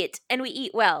 we eat and we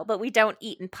eat well, but we don't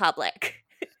eat in public.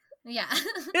 Yeah.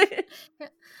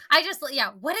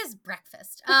 What is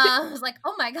breakfast? I was like,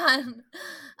 oh my God.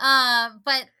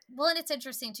 But well, and it's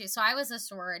interesting too. So I was a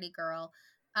sorority girl,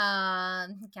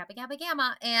 Kappa Kappa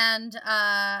Gamma, and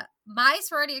my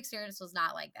sorority experience was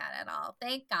not like that at all.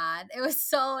 Thank God. It was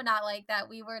so not like that.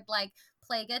 We would like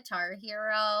play Guitar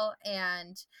Hero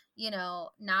and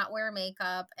not wear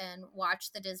makeup and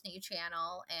watch the Disney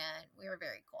Channel, and we were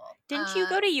very cool. Didn't you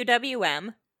go to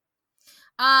UWM?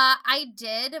 I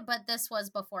did, but this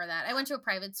was before that. I went to a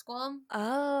private school.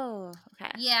 Oh,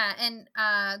 okay. Yeah,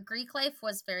 and Greek life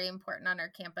was very important on our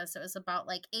campus. It was about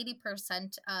like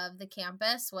 80% of the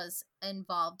campus was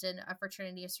involved in a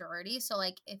fraternity or sorority. So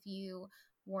like if you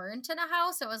weren't in a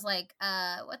house, it was like,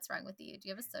 what's wrong with you? Do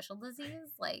you have a social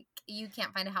disease? Like you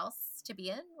can't find a house to be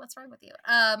in? What's wrong with you?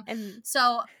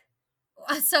 So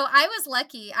I was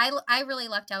lucky. I really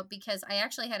lucked out because I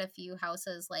actually had a few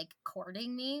houses like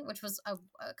courting me, which was a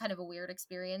kind of a weird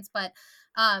experience. But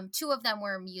two of them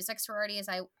were music sororities.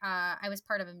 I was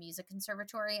part of a music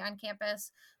conservatory on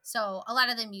campus, so a lot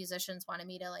of the musicians wanted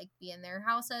me to like be in their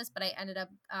houses. But I ended up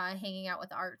hanging out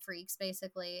with art freaks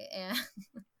basically, and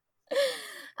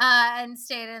and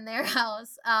stayed in their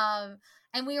house.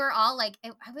 And we were all like,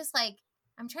 I was like,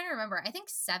 I'm trying to remember. I think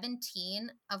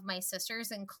 17 of my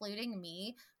sisters, including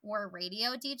me, were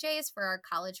radio DJs for our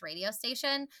college radio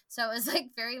station. So it was like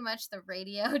very much the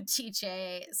radio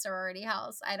DJ sorority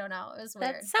house. I don't know. It was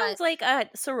weird. That sounds like a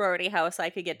sorority house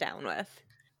I could get down with.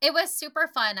 It was super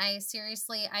fun. I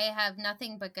have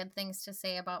nothing but good things to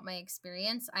say about my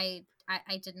experience. I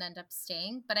didn't end up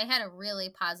staying, but I had a really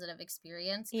positive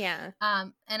experience. Yeah.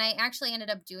 And I actually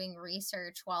ended up doing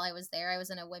research while I was there. I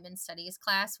was in a women's studies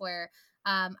class where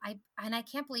I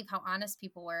can't believe how honest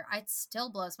people were. It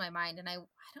still blows my mind, and I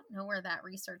don't know where that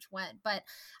research went, but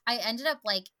I ended up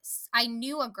like I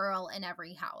knew a girl in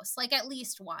every house, like at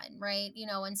least one, right?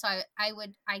 And so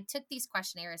I took these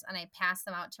questionnaires and I passed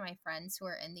them out to my friends who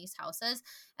were in these houses,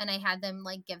 and I had them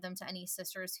like give them to any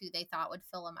sisters who they thought would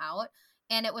fill them out,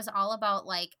 and it was all about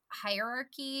like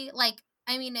hierarchy. Like,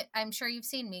 I mean, I'm sure you've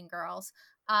seen Mean Girls.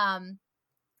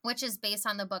 Which is based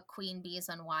on the book Queen Bees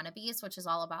and Wannabes, which is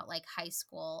all about like high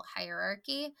school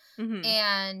hierarchy. Mm-hmm.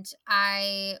 And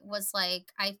I was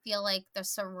like, I feel like the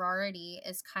sorority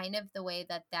is kind of the way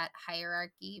that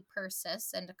hierarchy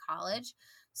persists into college.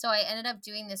 So I ended up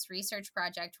doing this research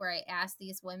project where I asked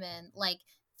these women like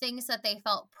things that they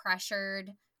felt pressured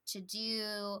to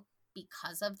do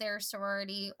because of their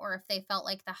sorority, or if they felt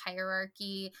like the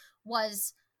hierarchy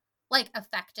was like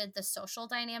affected the social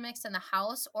dynamics in the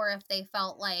house, or if they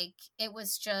felt like it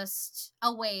was just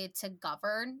a way to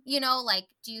govern, like,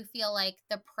 do you feel like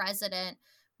the president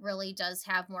really does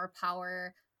have more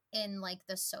power in like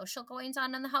the social goings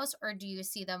on in the house, or do you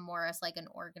see them more as like an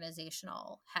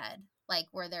organizational head, like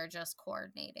where they're just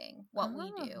coordinating what we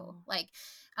do? Like,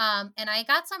 and I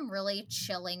got some really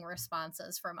chilling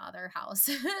responses from other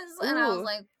houses. And I was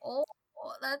like, oh,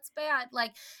 that's bad.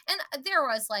 Like, and there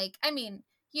was like, I mean,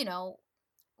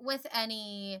 with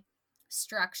any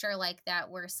structure like that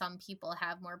where some people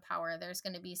have more power, there's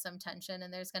going to be some tension,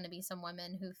 and there's going to be some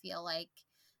women who feel like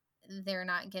they're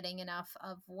not getting enough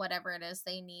of whatever it is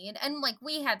they need. And like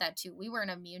we had that too. We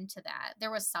weren't immune to that.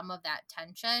 There was some of that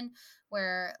tension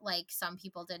where like some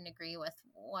people didn't agree with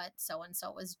what so and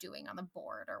so was doing on the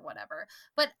board or whatever.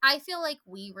 But I feel like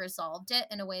we resolved it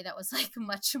in a way that was like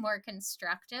much more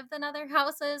constructive than other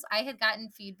houses. I had gotten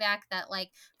feedback that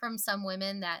like from some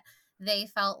women that they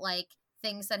felt like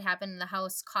things that happened in the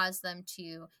house caused them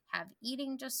to have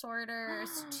eating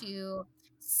disorders, to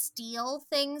steal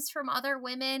things from other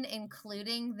women,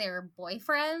 including their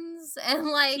boyfriends, and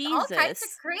like all kinds of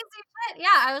Jesus. crazy shit. Yeah,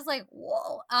 I was like,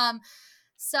 whoa.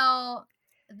 So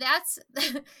that's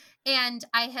and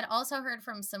I had also heard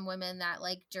from some women that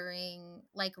like during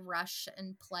like rush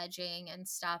and pledging and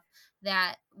stuff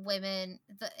that women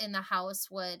in the house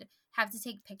would have to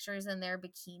take pictures in their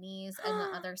bikinis, and the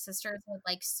other sisters would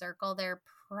like circle their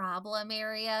problem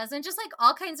areas and just like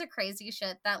all kinds of crazy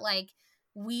shit that like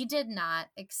we did not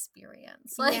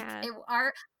experience. Like Yeah.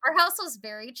 our house was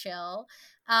very chill.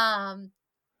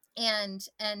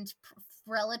 And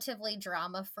relatively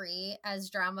drama free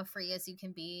as you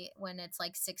can be when it's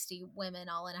like 60 women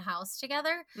all in a house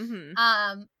together.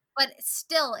 Mm-hmm. But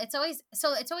still it's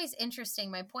always interesting.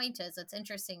 My point is, it's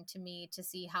interesting to me to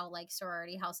see how like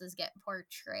sorority houses get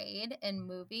portrayed in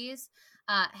movies,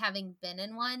 having been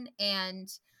in one. And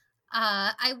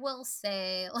I will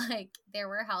say, like, there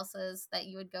were houses that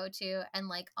you would go to, and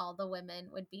like all the women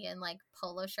would be in like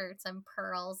polo shirts and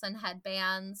pearls and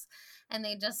headbands, and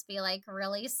they'd just be like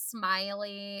really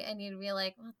smiley, and you'd be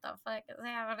like, "What the fuck is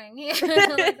happening here?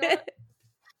 Like, what?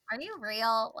 Are you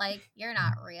real? Like, you're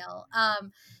not real."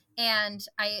 And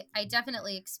I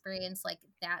definitely experienced like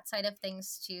that side of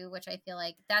things too, which I feel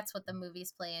like that's what the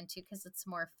movies play into because it's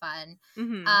more fun.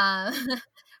 Mm-hmm.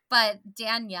 But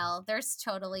Danielle, there's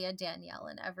totally a Danielle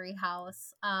in every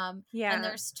house. And Yeah.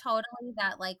 there's totally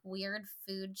that like weird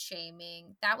food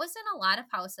shaming that was in a lot of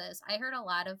houses. I heard a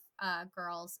lot of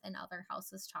girls in other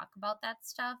houses talk about that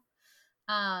stuff.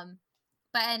 Um,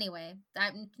 but anyway,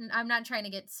 I'm not trying to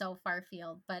get so far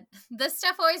field, but this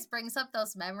stuff always brings up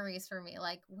those memories for me.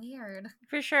 Like, weird.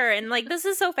 For sure. And like this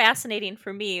is so fascinating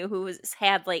for me who has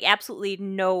had like absolutely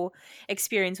no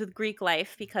experience with Greek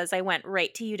life because I went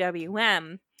right to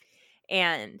UWM.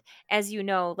 And as you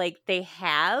know, like they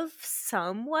have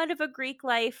somewhat of a Greek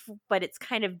life, but it's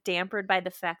kind of dampered by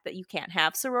the fact that you can't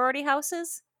have sorority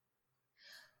houses.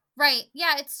 Right.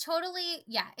 Yeah,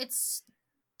 it's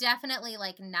definitely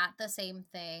like not the same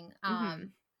thing. Mm-hmm.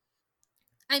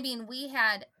 I mean,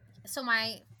 so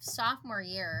my sophomore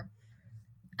year,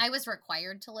 I was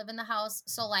required to live in the house.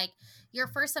 So like your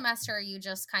first semester you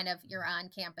just kind of you're on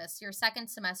campus. Your second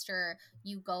semester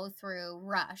you go through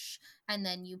rush and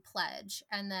then you pledge,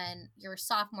 and then your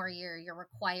sophomore year you're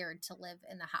required to live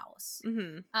in the house.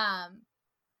 Mm-hmm.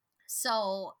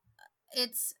 So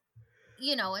it's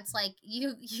it's like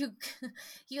you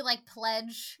like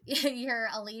pledge your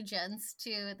allegiance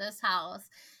to this house,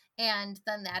 and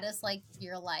then that is like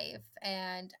your life,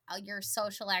 and your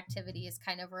social activities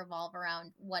kind of revolve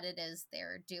around what it is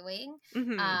they're doing.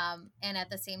 Mm-hmm. And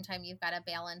at the same time you've got to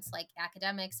balance like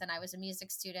academics, and I was a music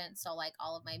student, so like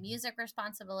all of my music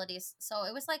responsibilities, so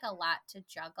it was like a lot to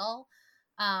juggle.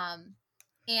 And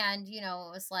it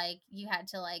was like you had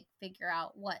to like figure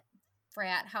out what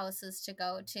frat houses to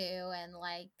go to, and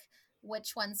like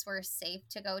which ones were safe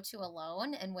to go to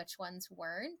alone and which ones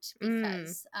weren't, Mm.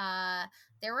 because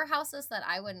there were houses that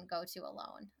I wouldn't go to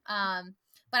alone.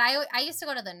 But I used to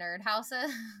go to the nerd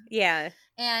houses Yeah.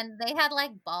 and they had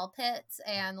like ball pits,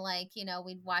 and like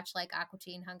we'd watch like Aqua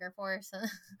Teen Hunger Force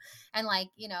and like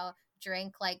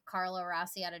drink like Carlo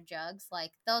Rossi out of jugs.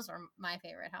 Like those were my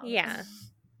favorite houses. Yeah.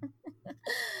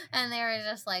 And they were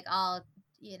just like all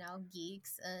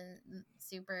geeks and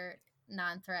super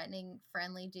non-threatening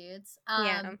friendly dudes.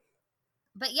 Yeah.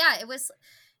 But yeah, it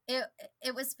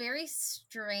it was very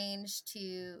strange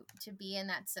to be in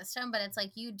that system, but it's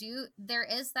like there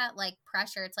is that like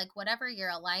pressure. It's like whatever you're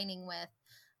aligning with,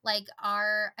 like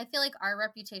I feel like our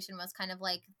reputation was kind of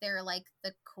like they're like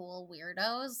the cool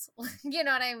weirdos. You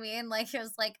know what I mean? Like it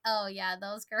was like, oh yeah,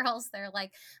 those girls, they're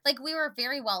like we were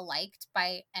very well liked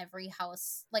by every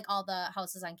house, like all the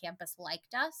houses on campus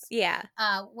liked us, Yeah.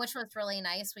 which was really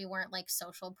nice. We weren't like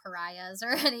social pariahs or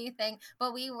anything,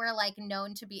 but we were like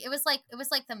known to be. It was like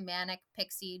the manic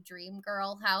pixie dream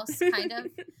girl house kind of.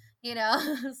 It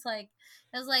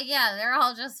was like, yeah, they're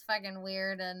all just fucking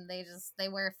weird, and they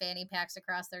wear fanny packs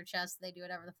across their chest. They do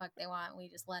whatever the fuck they want. And we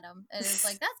just let them, and it's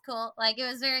like that's cool. Like it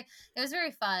was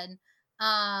very fun.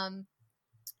 Um,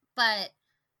 but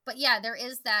but yeah, there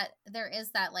is that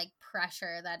like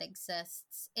pressure that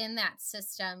exists in that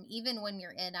system, even when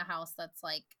you're in a house that's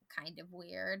like kind of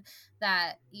weird,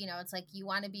 that, it's like you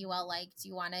want to be well liked,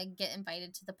 you want to get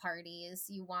invited to the parties,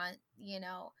 we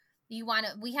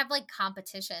have like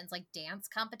competitions, like dance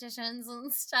competitions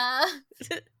and stuff.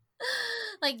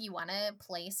 Like you want to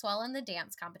place well in the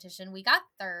dance competition. We got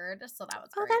third, so that was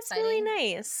Oh, very that's really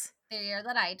exciting. nice. The year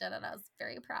that I did it, I was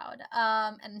very proud.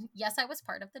 And yes, I was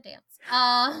part of the dance.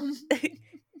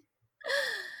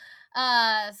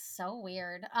 So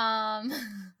weird.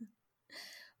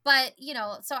 But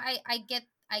so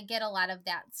I get a lot of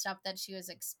that stuff that she was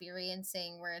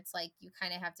experiencing, where it's like you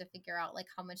kind of have to figure out like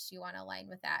how much do you want to align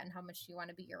with that and how much do you want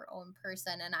to be your own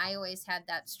person. And I always had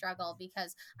that struggle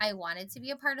because I wanted to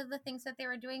be a part of the things that they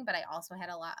were doing, but I also had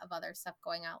a lot of other stuff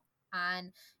going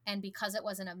on. And because it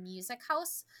wasn't a music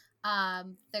house,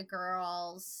 the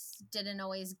girls didn't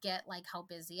always get like how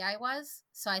busy I was.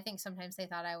 So I think sometimes they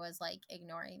thought I was like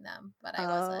ignoring them, but I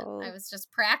wasn't. I Oh. was just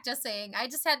practicing. I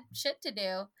just had shit to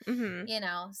do,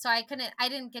 Mm-hmm. so I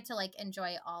didn't get to like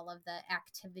enjoy all of the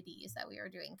activities that we were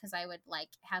doing because I would like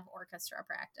have orchestra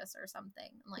practice or something,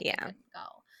 and like I Yeah. couldn't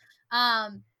go.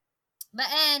 But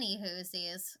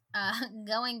anywhoosies,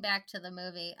 going back to the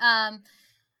movie.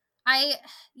 I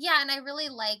Yeah, and I really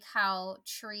like how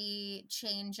Tree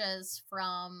changes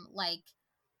from like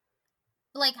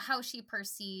how she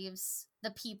perceives the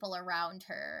people around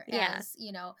her Yeah. as,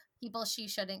 people she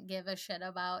shouldn't give a shit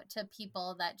about, to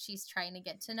people that she's trying to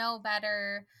get to know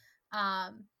better.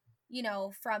 Um,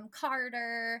 from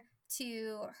Carter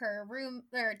to her room,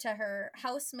 or to her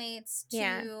housemates,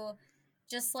 Yeah. to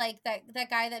just like that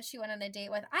guy that she went on a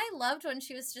date with. I loved when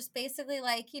she was just basically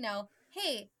like,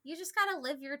 hey, you just got to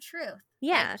live your truth. Like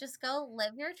Yeah. just go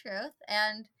live your truth,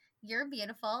 and you're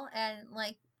beautiful, and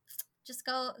like just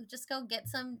go get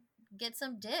some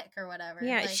dick or whatever.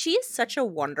 Yeah. Like She's such a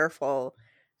wonderful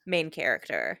main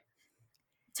character.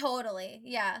 totally.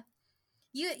 Yeah,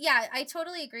 I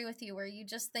totally agree with you, where you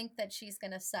just think that she's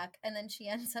going to suck and then she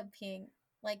ends up being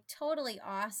like totally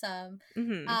awesome.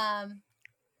 Mm-hmm. Um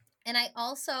and I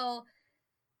also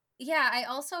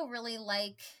really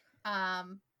like, I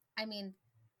mean,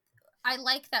 I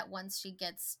like that once she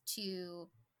gets to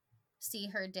see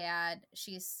her dad,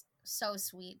 she's so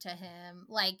sweet to him.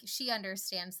 Like she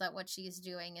understands that what she's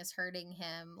doing is hurting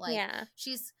him. Like Yeah.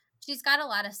 she's got a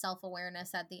lot of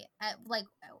self-awareness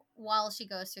while she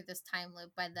goes through this time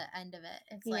loop. By the end of it,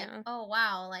 it's like, Yeah. oh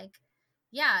wow, like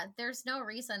yeah, there's no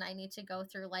reason I need to go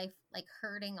through life like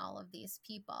hurting all of these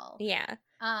people. Yeah.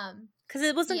 Um Because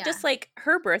it wasn't yeah. just like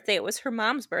her birthday, it was her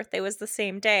mom's birthday, was the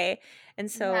same day.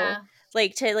 And so, Yeah.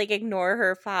 like, to like ignore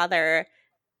her father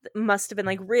must have been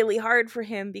like really hard for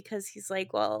him, because he's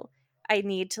like, well, I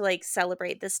need to like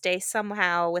celebrate this day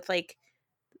somehow with like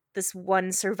this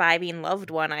one surviving loved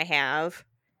one I have.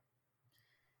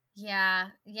 Yeah.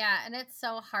 Yeah, and it's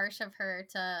so harsh of her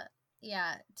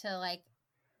to like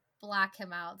block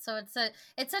him out. So it's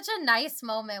such a nice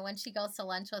moment when she goes to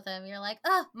lunch with him. You're like,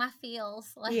 oh, my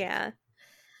feels like, Yeah.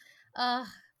 oh,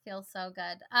 feels so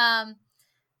good.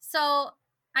 So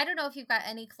I don't know if you've got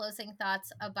any closing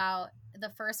thoughts about the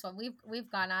first one. We've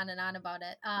gone on and on about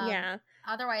it. Yeah.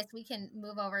 Otherwise we can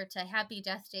move over to Happy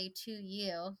Death Day to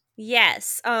You.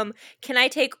 Yes. Can I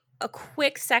take a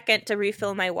quick second to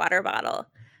refill my water bottle?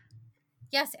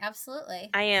 Yes, absolutely.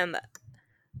 I am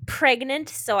pregnant,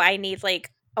 so I need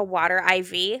like a water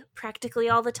IV practically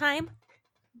all the time.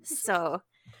 So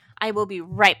I will be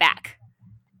right back.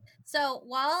 So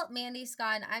while Mandy's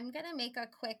gone, I'm gonna make a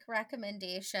quick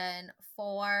recommendation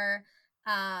for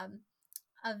um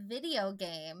a video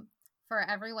game for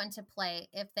everyone to play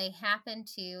if they happen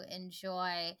to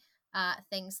enjoy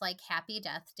things like Happy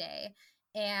Death Day.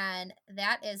 And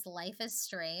that is Life is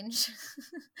Strange,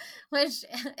 which,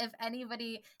 if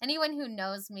anyone who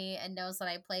knows me and knows that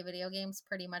I play video games,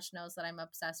 pretty much knows that I'm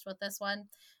obsessed with this one.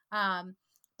 Um,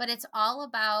 but it's all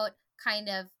about kind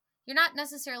of, you're not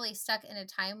necessarily stuck in a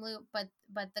time loop, but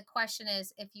the question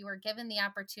is, if you were given the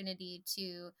opportunity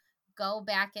to go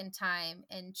back in time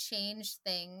and change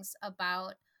things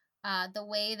about the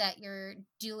way that you're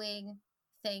doing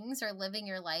things or living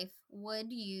your life,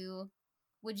 would you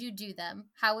do them?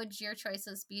 How would your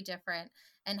choices be different,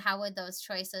 and how would those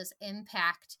choices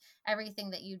impact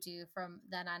everything that you do from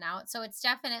then on out? So it's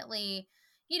definitely,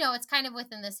 it's kind of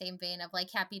within the same vein of like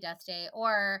Happy Death Day,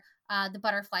 or the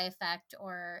butterfly effect,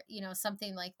 or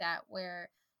something like that, where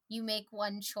you make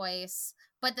one choice,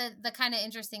 but the kind of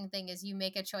interesting thing is you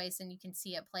make a choice and you can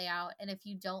see it play out, and if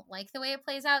you don't like the way it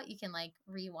plays out, you can like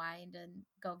rewind and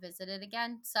go visit it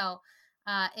again. So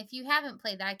if you haven't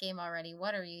played that game already,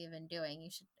 what are you even doing?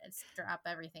 You should drop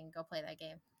everything and go play that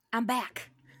game. I'm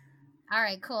back. All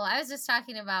right, cool. I was just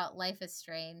talking about Life is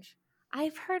Strange.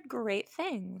 I've heard great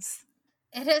things.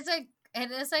 It is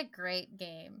a great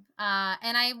game.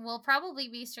 And I will probably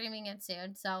be streaming it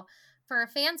soon. So for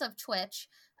fans of Twitch,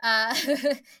 uh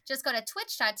just go to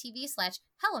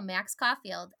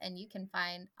twitch.tv/HelloMaxCaulfield and you can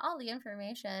find all the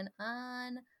information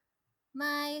on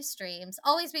my streams.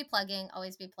 Always be plugging,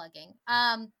 always be plugging.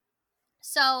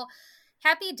 So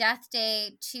happy death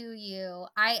day to you.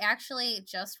 I actually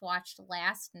just watched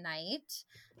last night.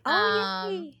 Oh,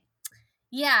 Um yay.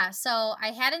 yeah, so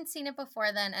I hadn't seen it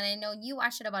before then, and I know you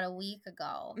watched it about a week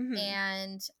ago. Mm-hmm.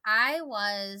 And I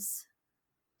was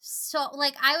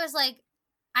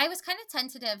I was kind of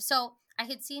tentative. So I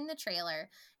had seen the trailer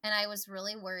and I was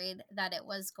really worried that it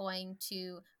was going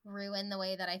to ruin the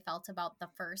way that I felt about the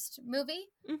first movie.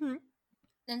 Mm-hmm.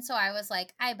 And so I was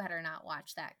like, I better not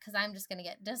watch that because I'm just going to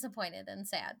get disappointed and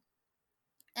sad.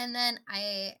 And then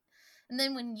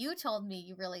when you told me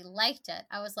you really liked it,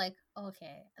 I was like,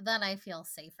 okay, then I feel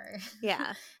safer.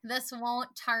 Yeah. This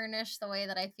won't tarnish the way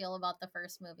that I feel about the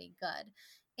first movie. Good.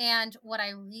 And what I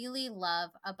really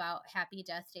love about Happy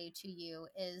Death Day to You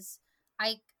is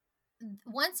I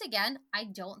once again, I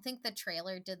don't think the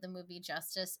trailer did the movie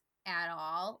justice at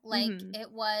all. Like Mm-hmm.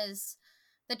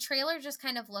 the trailer just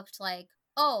kind of looked like,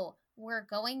 oh, we're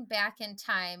going back in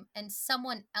time and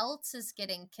someone else is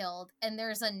getting killed and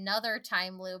there's another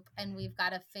time loop and we've got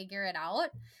to figure it out.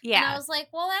 And I Yeah. was like,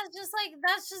 well, that's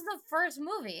just the first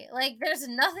movie. Like there's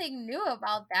nothing new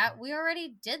about that. We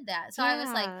already did that. So I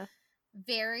was like Yeah.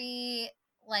 very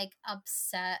like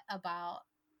upset about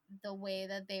the way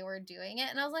that they were doing it.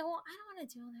 And I was like, well, I don't want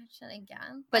to do that shit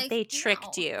again. But Like, they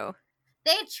tricked no. you.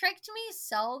 They tricked me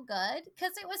so good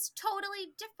because it was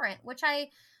totally different, which I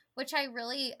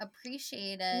really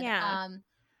appreciated. Yeah.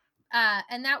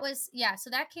 And that was, yeah, so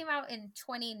that came out in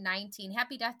 2019.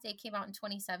 Happy Death Day came out in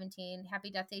 2017. Happy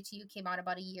Death Day to You came out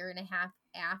about a year and a half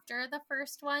after the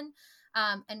first one.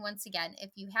 And once again,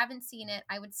 if you haven't seen it,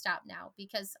 I would stop now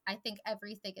because I think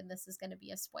everything in this is going to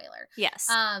be a spoiler. Yes.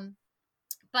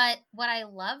 But what I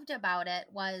loved about it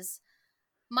was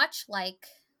much like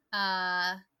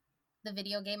the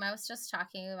video game I was just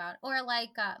talking about, or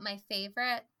like my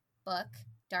favorite book,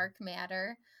 Dark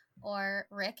Matter, or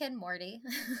Rick and Morty.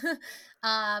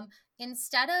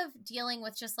 Instead of dealing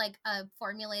with just like a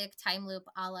formulaic time loop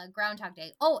a la Groundhog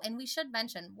Day. Oh, and we should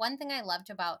mention one thing I loved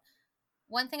about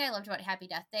Happy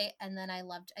Death Day, and then I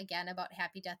loved again about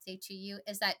Happy Death Day to You,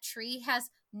 is that Tree has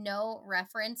no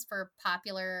reference for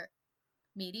popular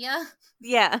media.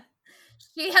 Yeah.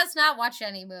 She has not watched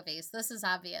any movies. This is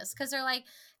obvious because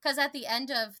at the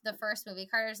end of the first movie,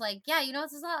 Carter's like, yeah,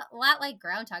 this is a lot like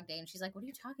Groundhog Day. And she's like, what are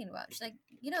you talking about? She's like,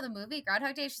 the movie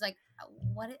Groundhog Day? She's like,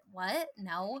 what?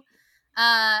 No.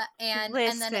 And then,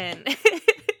 Listen.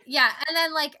 yeah. And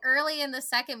then like early in the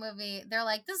second movie, they're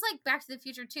like, this is like Back to the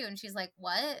Future 2. And she's like,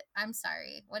 what? I'm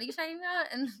sorry. What are you talking about?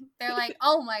 And they're like,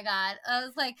 oh my God. I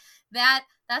was like,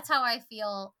 that's how I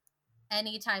feel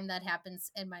anytime that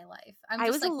happens in my life. I'm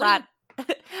just like,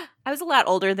 I was a lot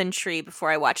older than Tree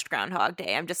before I watched Groundhog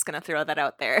Day. I'm just going to throw that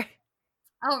out there.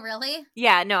 oh, really?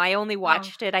 Yeah, no, I only Oh.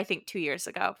 watched it, I think, 2 years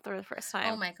ago for the first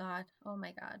time. Oh my God. Oh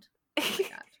my God. Oh my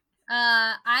God.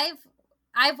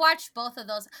 I've watched both of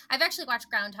those. I've actually watched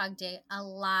Groundhog Day a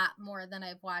lot more than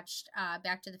I've watched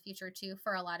Back to the Future 2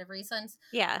 for a lot of reasons.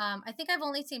 Yeah. I think I've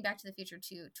only seen Back to the Future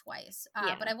 2 twice.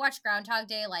 Yeah. But I've watched Groundhog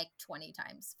Day like 20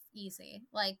 times. Easy.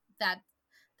 Like that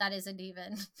isn't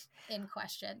even in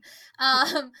question.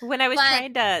 When I was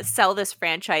trying to sell this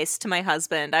franchise to my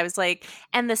husband, I was like,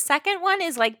 and the second one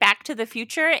is like Back to the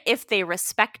Future if they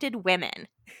respected women.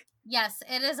 Yes,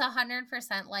 it is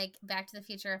 100% like Back to the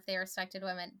Future if they respected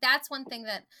women. That's one thing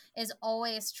that is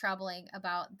always troubling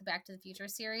about the Back to the Future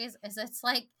series is it's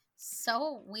like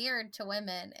so weird to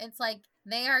women. It's like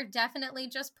they are definitely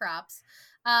just props.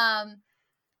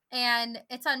 And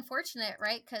it's unfortunate,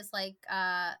 right? Because like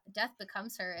Death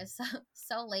Becomes Her is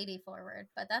so lady forward,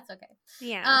 but that's okay.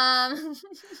 Yeah.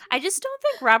 I just don't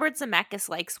think Robert Zemeckis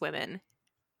likes women.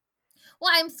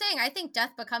 Well, I'm saying I think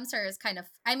Death Becomes Her is kind of,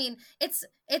 I mean, it's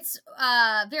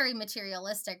very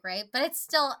materialistic, right? But it's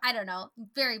still, I don't know,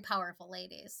 very powerful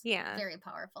ladies. Yeah. Very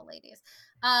powerful ladies.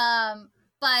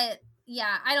 But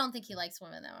yeah, I don't think he likes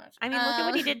women that much. I mean, look at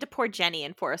what he did to poor Jenny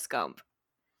in Forrest Gump.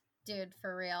 Dude,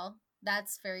 for real.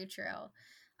 That's very true.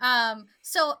 But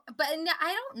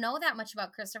I don't know that much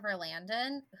about Christopher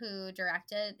Landon, who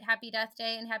directed Happy Death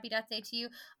Day and Happy Death Day to You.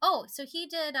 Oh, so he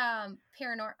did a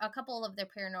couple of their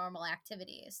Paranormal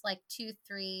Activities, like 2,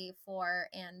 3, 4,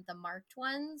 and the marked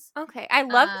ones. Okay, I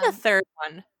love the third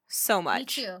one so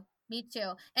much. Me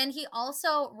too. And he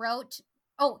also wrote.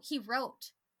 Oh, he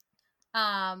wrote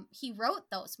he wrote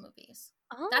those movies.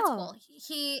 That's Oh, cool.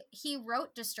 He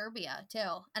wrote Disturbia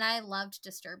too, and I loved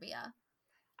Disturbia.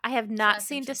 I have So not that's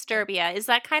seen interesting. Disturbia. Is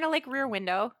that kind of like Rear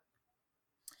Window?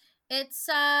 It's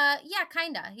yeah,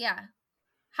 kinda, yeah.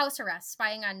 House arrest,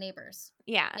 spying on neighbors.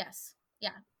 Yeah. Yes.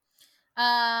 Yeah.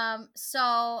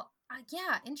 So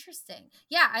yeah, interesting.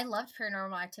 Yeah, I loved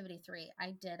Paranormal Activity 3.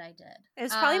 I did. It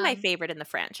was probably my Um favorite in the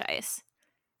franchise.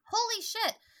 Holy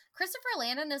shit. Christopher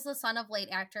Landon is the son of late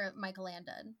actor Michael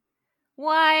Landon.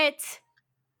 What?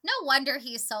 No wonder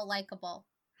he's so likable.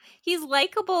 He's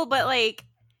likable, but like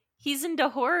he's into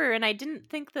horror, and I didn't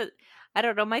think that. I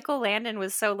don't know. Michael Landon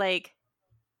was so like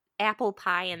apple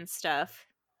pie and stuff.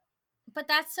 But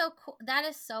that's so cool. That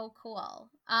is so cool.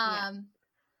 Yeah.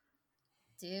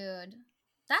 Dude.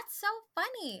 That's so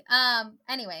funny.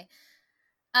 Anyway,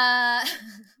 uh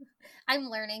I'm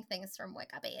learning things from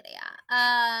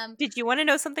Wikipedia. Did you want to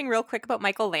know something real quick about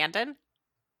Michael Landon?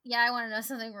 Yeah, I want to know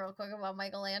something real quick about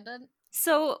Michael Landon.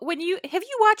 So, when you have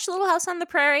you watched Little House on the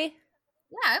Prairie?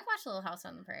 Yeah, I've watched Little House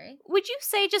on the Prairie. Would you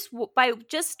say by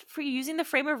just for using the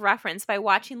frame of reference by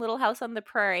watching Little House on the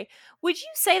Prairie, would you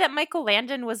say that Michael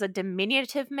Landon was a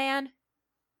diminutive man?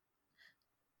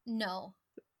 No.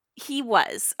 He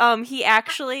was. He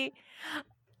actually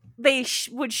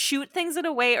would shoot things in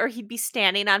a way, or he'd be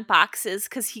standing on boxes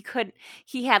because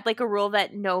he had like a rule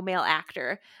that no male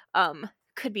actor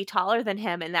could be taller than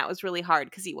him, and that was really hard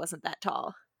because he wasn't that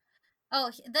tall. Oh,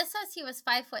 this says he was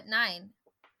 5'9".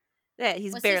 Yeah,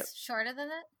 he's Was he barely. shorter than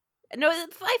that? No,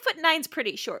 5'9's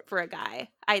pretty short for a guy,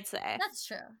 I'd say. That's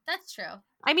true. That's true.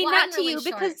 I mean, Well, not I'm to really you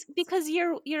short. because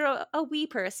you're a wee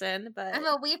person, I'm but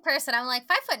a wee person. I'm like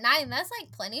 5'9". That's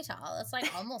like plenty tall. That's like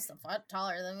almost a foot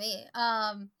taller than me.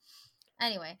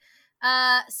 Anyway,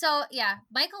 so yeah,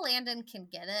 Michael Landon can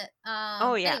get it.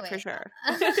 oh yeah, for Anyway, sure.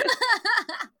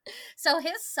 so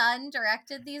his son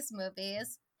directed these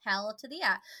movies. Hell to the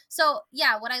yeah. So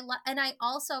yeah, what and I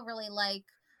also really like,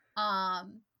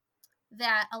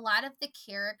 that a lot of the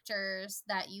characters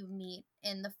that you meet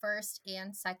in the first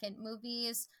and second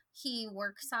movies, he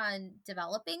works on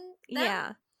developing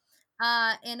them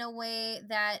Yeah. in a way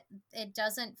that it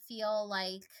doesn't feel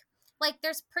like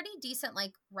there's pretty decent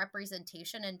like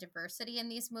representation and diversity in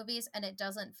these movies, and it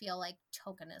doesn't feel like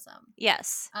tokenism,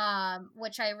 Yes.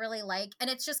 which I really like, and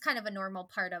it's just kind of a normal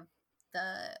part of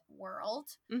the world.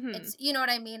 Mhm. It's, you know what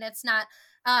I mean, it's not,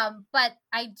 but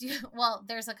I do well,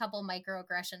 there's a couple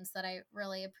microaggressions that I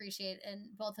really appreciate in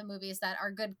both the movies that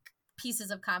are good pieces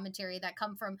of commentary that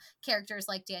come from characters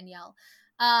like Danielle.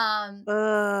 um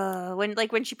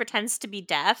When she pretends to be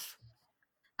deaf.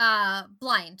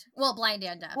 Blind, well, blind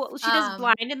and deaf. Well, she does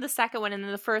blind in the second one, and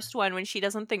then the first one, when she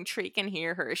doesn't think Tree can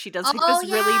hear her, she does like Oh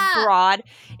this really yeah, broad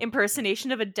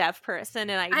impersonation of a deaf person,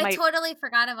 and I totally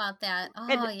forgot about that. Oh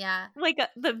and yeah. like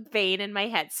the vein in my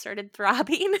head started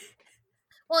throbbing.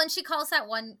 Well, and she calls that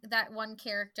one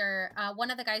character,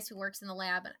 one of the guys who works in the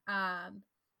lab,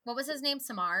 what was his name?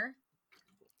 Samar.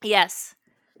 Yes,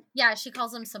 Yeah, she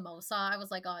calls him Samosa. I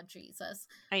was like, oh Jesus.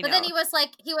 I But then know. he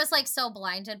was like so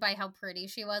blinded by how pretty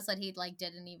she was that he like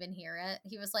didn't even hear it.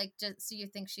 He was like, just so you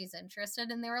think she's interested?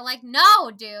 And they were like, no,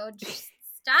 dude, just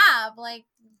stop. Like,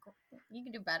 you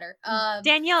can do better.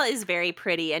 Danielle is very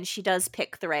pretty, and she does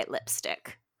pick the right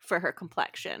lipstick for her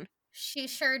complexion. She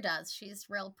sure does. She's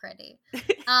real pretty.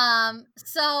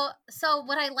 So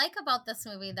what I like about this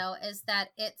movie though is that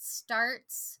it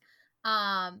starts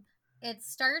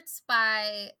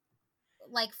by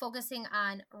like focusing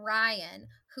on Ryan,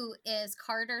 who is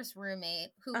Carter's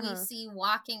roommate, who we Uh-huh. see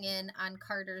walking in on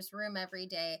Carter's room every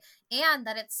day, and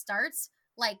that it starts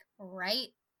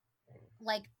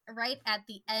right at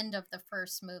the end of the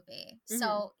first movie. Mhm.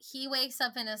 So he wakes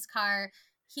up in his car,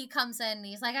 he comes in and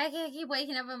he's like, I can't keep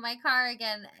waking up in my car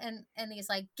again, and he's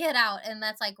like, get out. And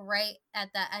that's like right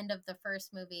at the end of the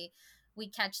first movie, we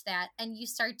catch that, and you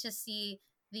start to see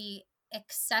the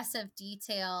excessive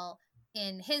detail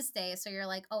in his day. So you're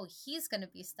like, oh, he's gonna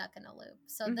be stuck in a loop.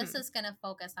 So this Mhm. is gonna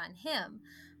focus on him.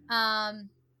 Um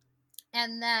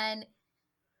and then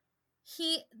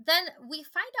we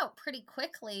find out pretty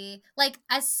quickly, like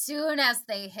as soon as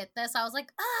they hit this, I was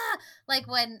like, like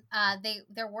when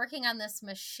they're working on this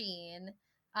machine,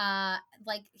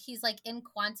 like he's like in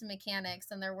quantum mechanics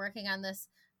and they're working on this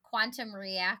quantum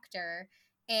reactor,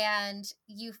 and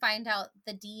you find out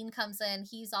the dean comes in,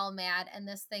 he's all mad, and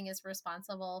this thing is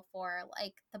responsible for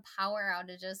like the power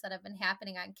outages that have been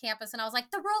happening on campus, and I was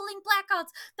like, the rolling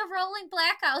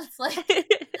blackouts,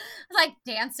 like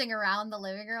dancing around the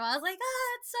living room. I was like,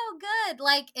 oh, that's so good.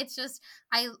 Like, it's just,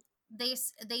 I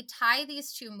they tie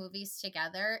these two movies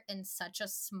together in such a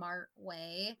smart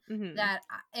way Mhm. that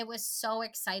it was so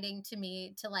exciting to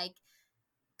me to like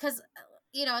because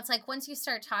it's like once you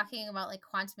start talking about like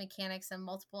quantum mechanics and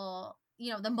multiple,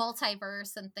 the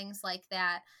multiverse and things like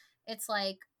that, it's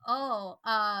like,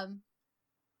 but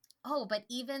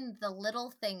even the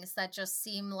little things that just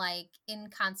seem like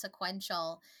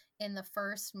inconsequential in the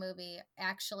first movie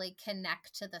actually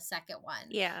connect to the second one.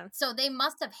 Yeah. So they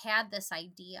must have had this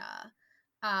idea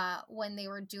when they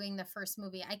were doing the first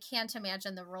movie. I can't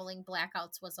imagine the rolling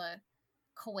blackouts was a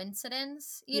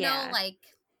coincidence, like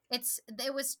it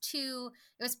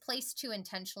was placed too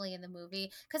intentionally in the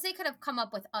movie, because they could have come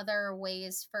up with other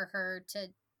ways for her to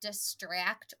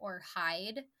distract or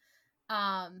hide.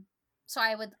 So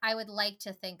I would like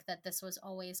to think that this was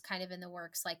always kind of in the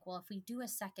works, like, well, if we do a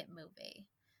second movie,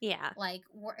 Yeah. like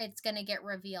it's going to get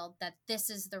revealed that this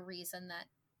is the reason that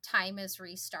time is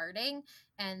restarting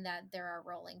and that there are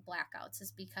rolling blackouts,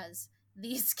 is because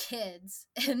these kids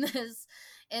in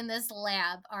this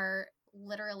lab are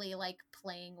literally like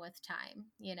playing with time,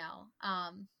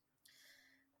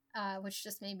 which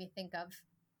just made me think of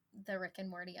the Rick and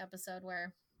Morty episode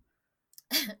where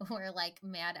where like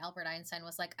mad Albert Einstein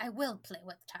was like, I will play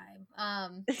with time.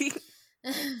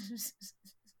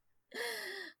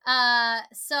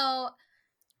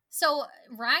 So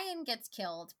Ryan gets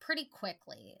killed pretty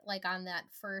quickly, like on that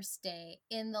first day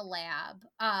in the lab.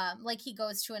 Like he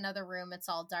goes to another room, it's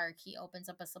all dark, he opens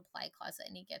up a supply closet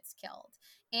and he gets killed.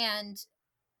 And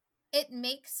it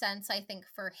makes sense, I think,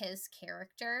 for his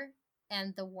character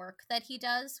and the work that he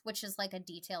does, which is like a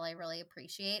detail I really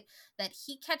appreciate, that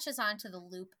he catches on to the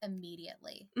loop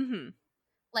immediately. Mm-hmm.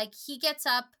 Like he gets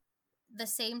up, the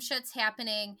same shit's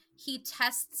happening. He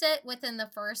tests it within the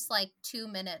first like 2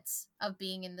 minutes of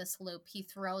being in this loop. He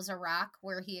throws a rock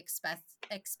where he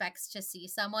expects to see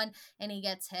someone and he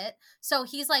gets hit. So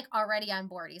he's like already on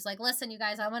board. He's like, listen, you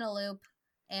guys, I'm in a loop.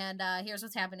 And here's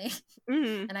what's happening.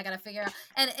 Mm-hmm. And I gotta figure out.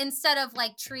 And instead of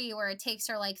like Tree, where it takes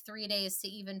her like 3 days to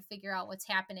even figure out what's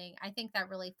happening, I think that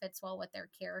really fits well with their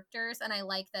characters. And I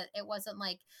like that it wasn't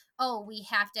like, oh, we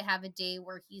have to have a day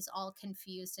where he's all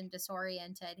confused and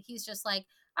disoriented. He's just like,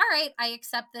 all right, I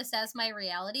accept this as my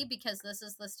reality because this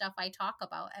is the stuff I talk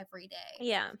about every day.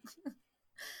 Yeah.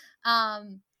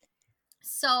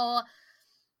 So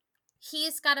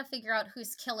he's got to figure out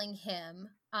who's killing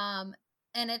him.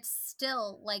 And it's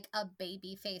still like a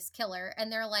baby face killer. And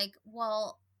they're like,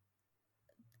 well,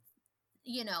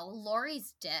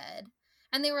 Laurie's dead.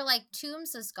 And they were like,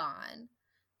 Toombs is gone.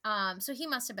 So he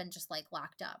must have been just like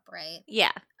locked up, right?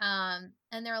 Yeah. And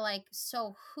they're like,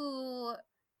 so who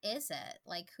is it?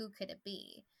 Like, who could it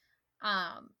be?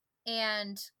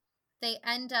 And they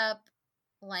end up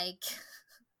like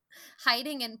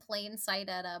hiding in plain sight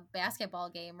at a basketball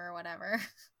game or whatever.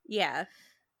 Yeah.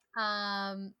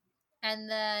 And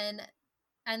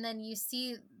then you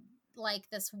see like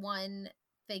this one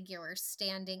figure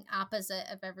standing opposite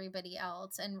of everybody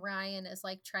else, and Ryan is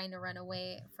like trying to run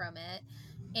away from it,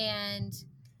 and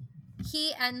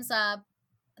they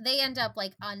end up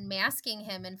like unmasking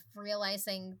him and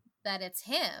realizing that it's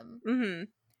him. Mm-hmm.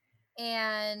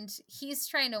 And he's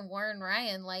trying to warn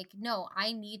Ryan, like, no,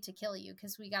 I need to kill you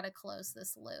because we got to close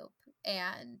this loop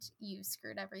and you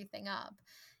screwed everything up.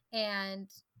 And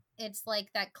it's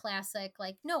like that classic,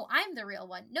 like, no, I'm the real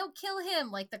one. No, kill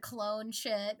him. Like the clone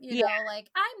shit, know, like,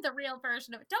 I'm the real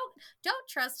version of it. Don't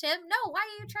trust him. No, why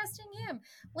are you trusting him?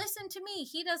 Listen to me.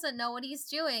 He doesn't know what he's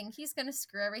doing. He's going to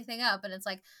screw everything up. And it's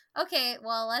like, okay,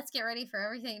 well, let's get ready for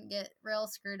everything to get real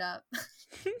screwed up.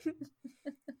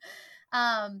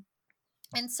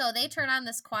 And so they turn on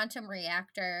this quantum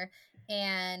reactor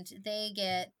and they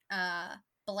get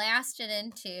blasted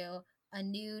into a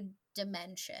new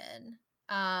dimension.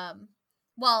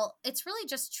 Well, it's really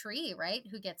just Tree, right,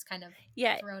 who gets kind of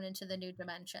thrown into the new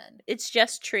dimension. It's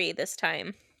just Tree this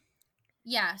time.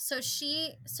 Yeah, so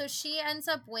she ends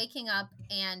up waking up,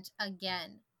 and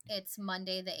again, it's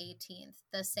Monday the 18th,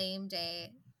 the same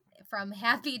day from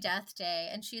Happy Death Day,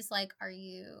 and she's like, are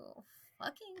you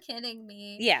fucking kidding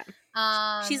me? Yeah.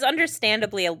 She's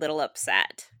understandably a little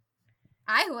upset.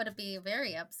 I would be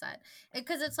very upset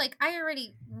because it's like, I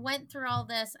already went through all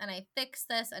this and I fixed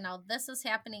this and now this is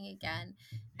happening again.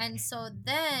 And so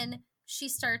then she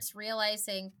starts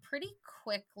realizing pretty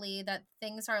quickly that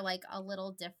things are like a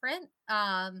little different.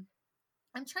 I'm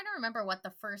trying to remember what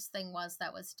the first thing was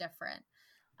that was different.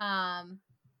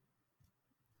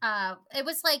 It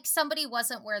was like somebody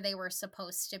wasn't where they were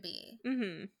supposed to be.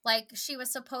 Mm-hmm. Like she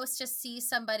was supposed to see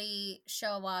somebody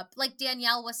show up. Like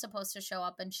Danielle was supposed to show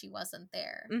up and she wasn't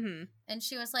there. Mm-hmm. And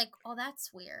she was like, oh,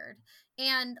 that's weird.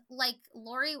 And like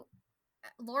Laurie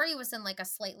was in like a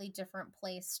slightly different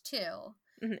place too.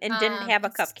 Mm-hmm. And didn't have a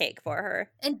cupcake for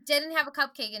her. And didn't have a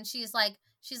cupcake. And she's like,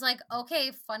 she's like,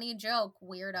 okay, funny joke,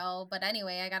 weirdo, but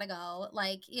anyway, I gotta go.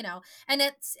 Like, you know, and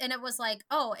it was like,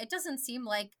 oh, it doesn't seem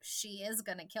like she is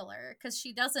gonna kill her, because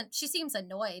she seems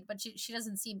annoyed, but she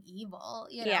doesn't seem evil,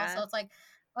 you know. Yeah. So it's like,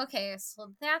 okay,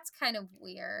 so that's kind of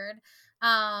weird.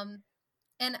 Um,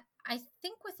 and I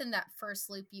think within that first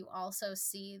loop, you also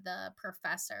see the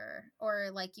professor, or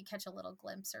like you catch a little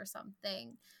glimpse or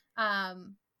something,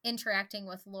 interacting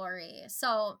with Laurie.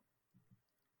 So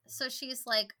she's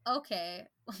like, okay,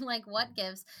 like what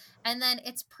gives? And then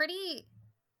it's pretty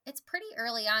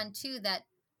early on too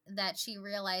that she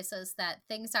realizes that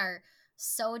things are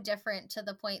so different, to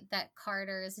the point that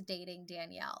Carter is dating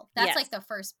Danielle. That's Yes. like the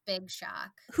first big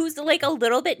shock. Who's like a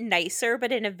little bit nicer,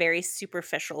 but in a very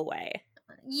superficial way.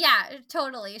 Yeah,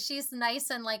 totally. She's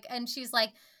nice, and she's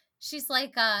like,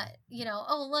 you know,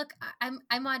 oh look, I'm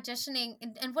auditioning,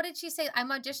 and what did she say? I'm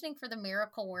auditioning for the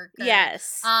miracle worker.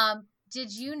 Yes.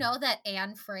 Did you know that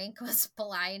Anne Frank was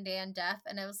blind and deaf?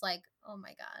 And it was like, oh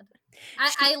my god. I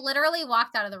She literally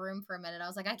walked out of the room for a minute. I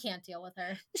was like, I can't deal with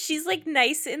her. she's like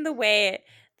nice in the way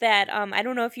that I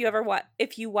don't know if you ever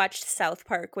if you watched South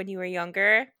Park when you were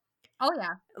younger. Oh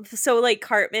yeah. So like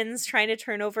Cartman's trying to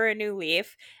turn over a new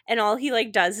leaf, and all he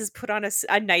like does is put on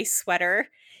a nice sweater,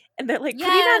 and they're like, putting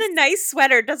Yes. on a nice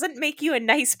sweater doesn't make you a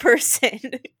nice person.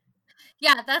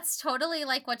 Yeah, that's totally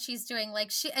like what she's doing. Like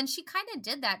she kind of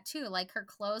did that too. Like her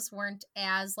clothes weren't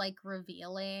as like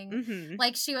revealing. Hmm.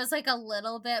 Like she was like a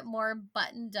little bit more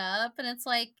buttoned up, and it's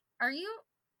like, are you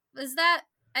is that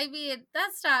I mean,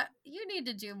 that's not, you need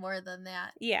to do more than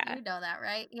that. Yeah. You know that,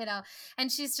 right? You know.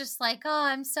 And she's just like, "Oh,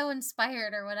 I'm so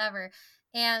inspired," or whatever.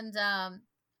 And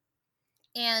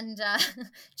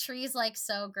Tree's like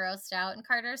so grossed out, and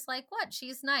Carter's like, what,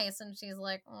 she's nice? And she's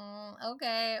like,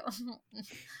 okay.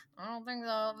 I don't think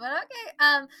so, but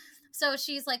okay. So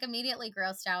she's like immediately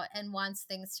grossed out and wants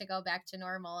things to go back to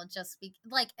normal, just be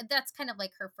like, that's kind of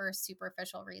like her first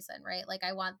superficial reason, right? Like,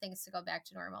 I want things to go back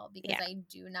to normal because Yeah. I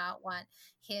do not want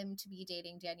him to be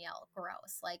dating Danielle.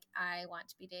 Gross. Like, I want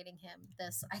to be dating him.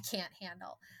 This I can't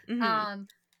handle. Hmm.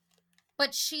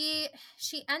 But she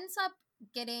ends up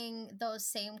getting those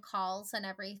same calls and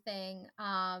everything,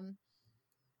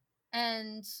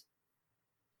 and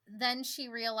then she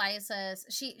realizes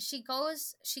she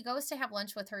goes to have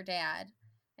lunch with her dad,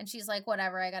 and she's like,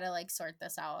 whatever, I gotta like sort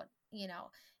this out, you know.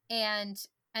 And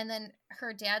then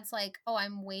her dad's like, oh,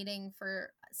 I'm waiting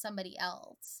for somebody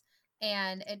else,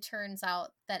 and it turns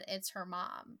out that it's her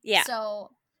mom. Yeah.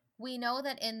 So we know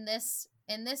that in this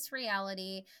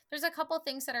reality, there's a couple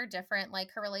things that are different.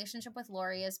 Like, her relationship with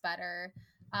Laurie is better.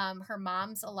 Her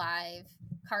mom's alive.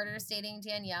 Carter's dating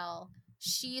Danielle.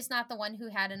 She's not the one who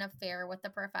had an affair with the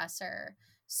professor.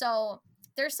 So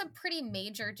there's some pretty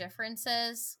major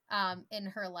differences in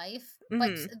her life,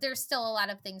 but Hmm. there's still a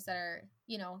lot of things that are,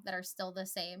 that are still the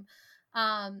same.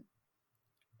 Um,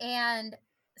 and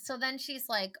so then she's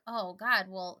like, oh God,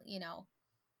 well,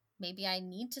 maybe I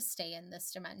need to stay in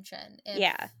this dimension. If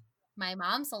Yeah. my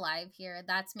mom's alive here,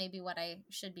 that's maybe what I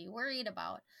should be worried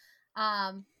about.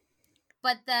 Um,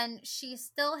 but then she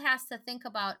still has to think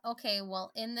about, okay,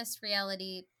 well, in this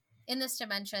reality, in this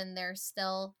dimension, there's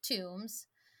still tombs.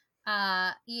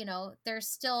 There's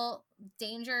still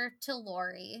danger to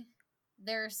Laurie.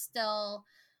 There's still,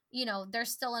 there's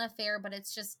still an affair, but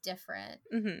it's just different.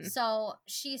 Hmm. So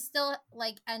she still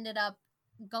like ended up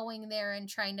going there and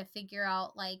trying to figure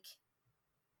out like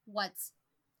what's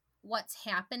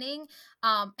happening.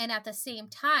 And at the same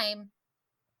time,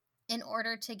 in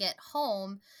order to get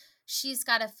home, she's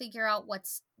got to figure out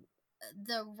what's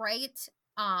the right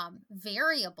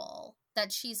variable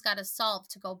that she's got to solve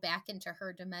to go back into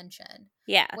her dimension,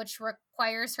 Yeah. which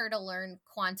requires her to learn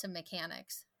quantum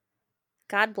mechanics.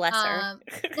 God bless her.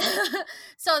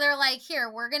 So they're like, here,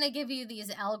 we're going to give you these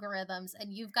algorithms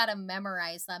and you've got to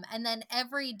memorize them. And then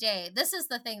every day, this is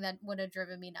the thing that would have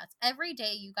driven me nuts. Every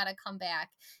day you got to come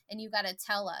back and you got to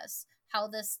tell us how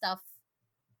this stuff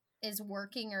is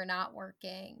working or not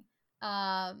working,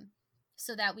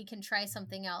 so that we can try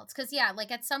something else. Because yeah,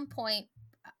 like at some point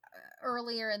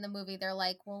earlier in the movie, they're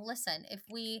like, well, listen, if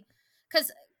we,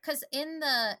 because in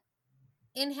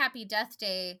Happy Death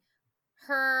Day,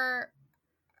 her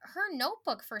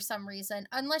notebook, for some reason,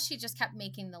 unless she just kept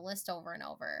making the list over and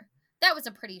over, that was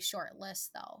a pretty short list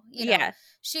though, Yeah.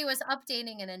 she was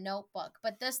updating in a notebook.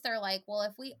 But this, they're like, well,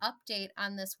 if we update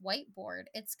on this whiteboard,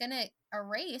 it's gonna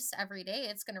erase every day,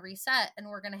 it's gonna reset, and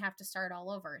we're gonna have to start all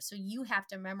over, so you have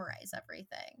to memorize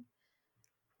everything.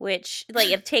 Which,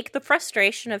 like, take the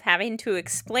frustration of having to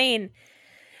explain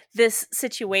this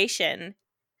situation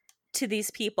to these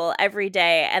people every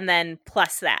day, and then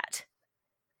plus that.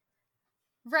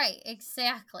 Right,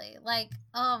 exactly. Like,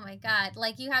 oh my God.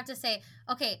 Like, you have to say,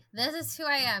 okay, this is who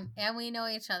I am, and we know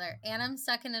each other, and I'm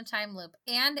stuck in a time loop,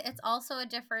 and it's also a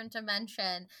different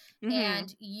dimension, Hmm.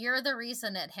 and you're the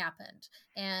reason it happened.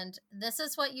 And this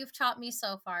is what you've taught me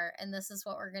so far, and this is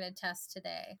what we're going to test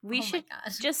today. We Oh my should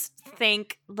God. just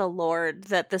thank the Lord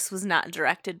that this was not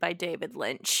directed by David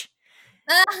Lynch.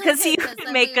 Because he Because would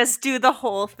then make we, us do the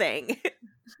whole thing.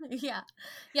 yeah,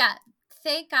 yeah.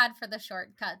 Thank God for the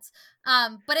shortcuts.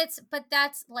 But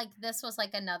that's like, this was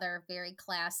like another very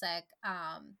classic,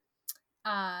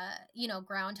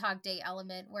 Groundhog Day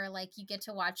element where like you get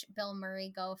to watch Bill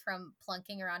Murray go from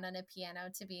plunking around on a piano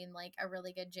to being like a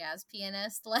really good jazz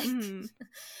pianist. Like Mhm.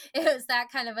 it was that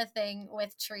kind of a thing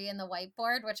with Tree and the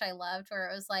whiteboard, which I loved, where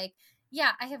it was like,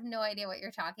 yeah, I have no idea what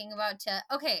you're talking about, to,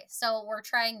 okay, so we're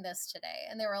trying this today.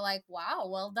 And they were like, wow,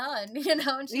 well done. And she's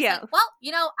like, Yeah.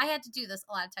 well, I had to do this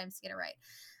a lot of times to get it right.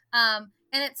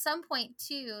 And at some point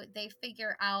too, they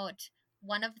figure out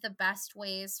one of the best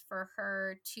ways for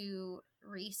her to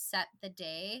reset the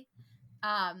day,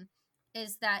 um,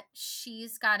 is that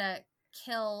she's got to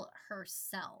kill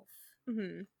herself.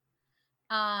 Hmm.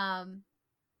 Um,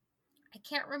 I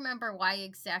can't remember why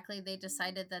exactly they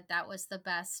decided that that was the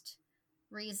best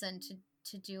reason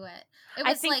to do it. It I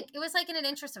was think like, it was like in an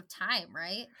interest of time,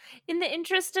 right? in the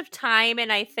interest of time,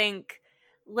 and I think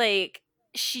like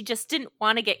she just didn't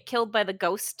want to get killed by the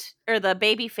ghost or the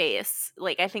baby face.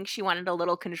 Like I think she wanted a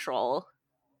little control.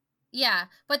 Yeah,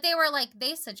 but they were like,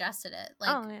 they suggested it. Like,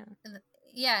 Oh yeah.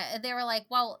 yeah, they were like,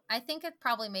 well, I think it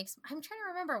probably makes, I'm trying to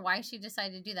remember why she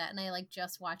decided to do that, and I like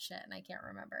just watched it and I can't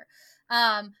remember.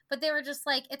 But they were just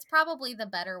like, it's probably the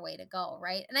better way to go,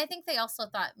 right? And I think they also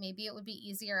thought maybe it would be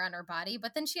easier on her body,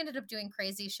 but then she ended up doing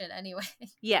crazy shit anyway.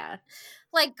 Yeah.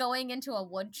 Like going into a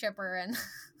wood chipper and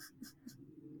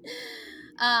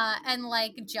and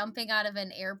like jumping out of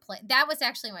an airplane. That was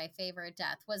actually my favorite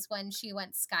death, was when she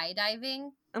went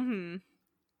skydiving, Hmm.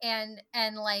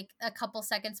 and like a couple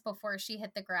seconds before she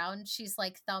hit the ground, she's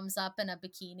like thumbs up in a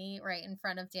bikini right in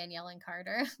front of Danielle and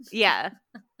Carter. Yeah.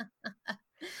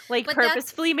 Like But that's,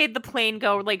 purposefully made the plane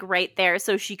go like right there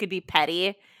so she could be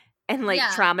petty and like yeah,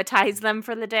 traumatize them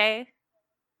for the day.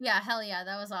 yeah, hell yeah,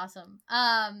 that was awesome.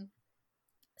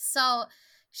 So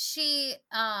she,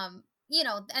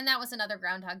 and that was another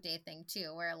Groundhog Day thing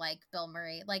too, where like Bill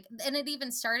Murray, like, and it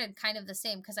even started kind of the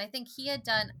same, because I think he had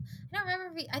done, I don't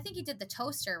remember if I think he did the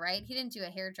toaster, right? He didn't do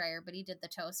a hair dryer, but he did the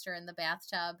toaster in the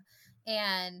bathtub,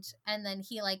 and then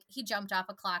he jumped off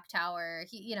a clock tower.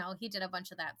 He did a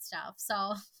bunch of that stuff.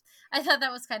 So I thought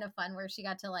that was kind of fun, where she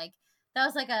got to like, that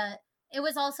was like it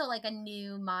was also like a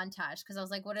new montage, because I was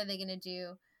like, what are they gonna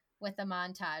do with the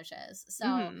montages? So,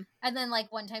 Hmm. and then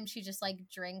like one time she just like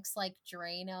drinks like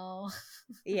Drano.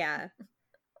 Yeah.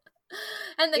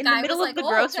 And the In the guy was middle of like, the oh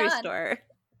grocery God. store.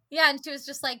 Yeah, and she was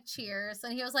just like, cheers.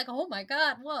 And he was like, oh my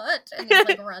God, what? And he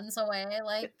like runs away,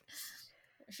 like,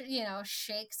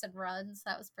 shakes and runs.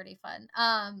 That was pretty fun.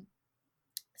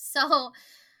 So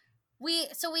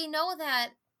we know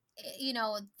that,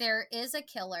 there is a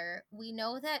killer. We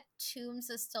know that Toombs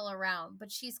is still around,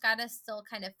 but she's got to still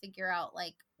kind of figure out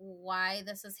like why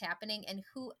this is happening and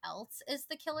who else is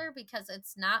the killer, because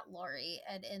it's not Lori,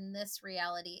 and in this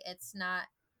reality it's not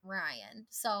Ryan.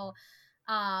 So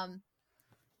um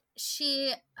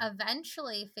she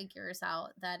eventually figures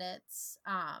out that it's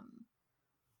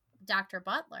Dr.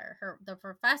 Butler, the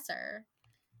professor,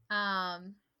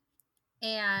 um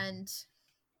and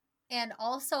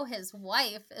also his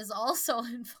wife is also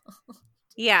involved.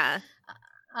 Yeah.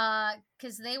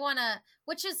 Because they want to,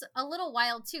 which is a little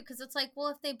wild too, because it's like, well,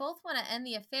 if they both want to end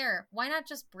the affair, why not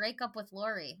just break up with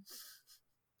Lori?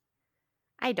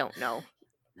 I don't know.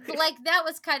 Like, that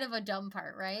was kind of a dumb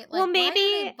part, right? Well, Like, why are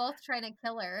they maybe both trying to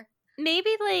kill her?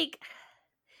 like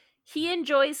he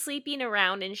enjoys sleeping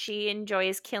around and she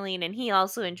enjoys killing and he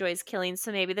also enjoys killing,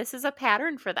 so maybe this is a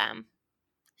pattern for them.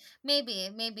 Maybe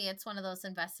it's one of those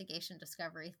investigation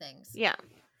discovery things. Yeah.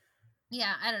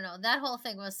 Yeah, I don't know. That whole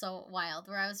thing was so wild,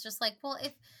 where I was just like, well,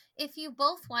 if you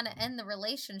both want to end the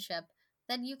relationship,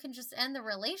 then you can just end the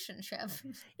relationship.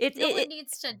 It, No it, one it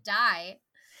needs to die.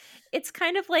 it's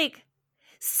kind of like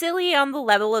silly on the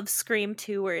level of Scream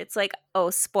 2 where it's like, oh,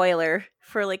 spoiler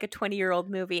for like a 20-year-old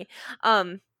movie.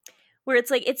 Where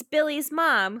it's like it's Billy's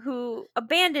mom who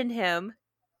abandoned him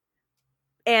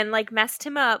and like messed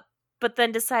him up but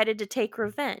then decided to take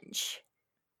revenge.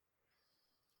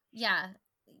 Yeah.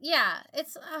 Yeah,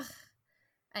 it's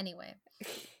anyway.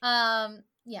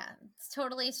 Yeah, it's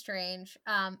totally strange.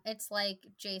 It's like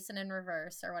Jason in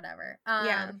reverse or whatever.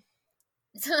 Yeah.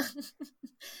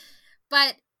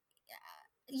 But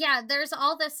yeah, there's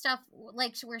all this stuff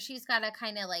like where she's got to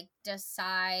kind of like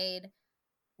decide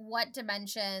what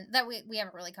dimension that we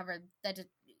haven't really covered that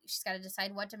she's got to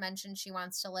decide what dimension she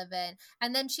wants to live in,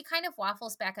 and then she kind of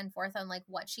waffles back and forth on like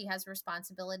what she has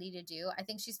responsibility to do. I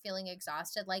think she's feeling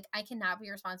exhausted, like I cannot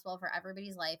be responsible for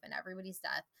everybody's life and everybody's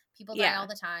death. People die Yeah. all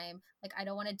the time, like I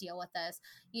don't want to deal with this,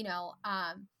 you know.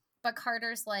 But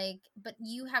Carter's like, but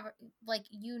you have, like,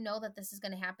 you know that this is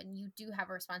going to happen, you do have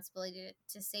a responsibility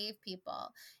to save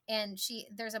people. And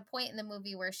there's a point in the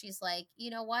movie where she's like,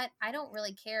 you know what, I don't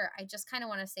really care, I just kind of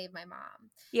want to save my mom.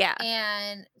 Yeah.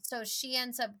 And so she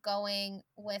ends up going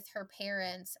with her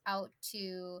parents out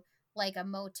to like a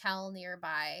motel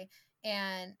nearby.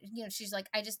 And, you know, she's like,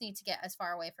 I just need to get as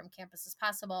far away from campus as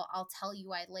possible. I'll tell you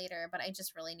why later, but I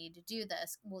just really need to do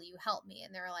this. Will you help me?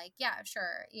 And they're like, yeah,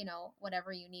 sure. You know,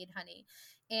 whatever you need, honey.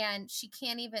 And she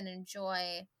can't even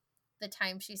enjoy the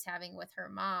time she's having with her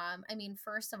mom. I mean,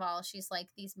 first of all, she's like,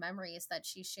 these memories that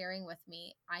she's sharing with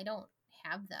me, I don't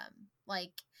have them.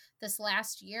 Like, this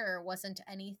last year wasn't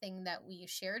anything that we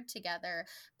shared together.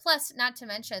 Plus, not to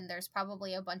mention, there's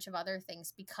probably a bunch of other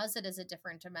things because it is a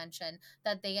different dimension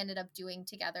that they ended up doing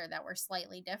together that were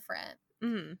slightly different.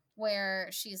 Mm. Where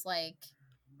she's like,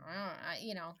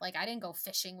 you know, like I didn't go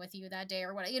fishing with you that day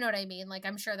or what, you know what I mean? Like,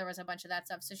 I'm sure there was a bunch of that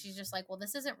stuff. So she's just like, well,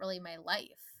 this isn't really my life.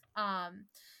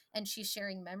 And she's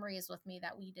sharing memories with me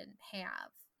that we didn't have.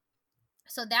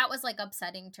 So that was like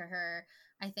upsetting to her,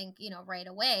 I think, you know, right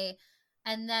away.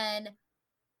 And then,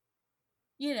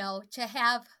 you know, to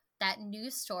have that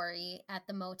news story at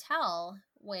the motel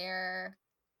where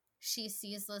she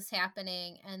sees this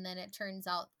happening and then it turns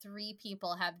out 3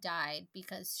 people have died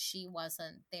because she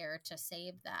wasn't there to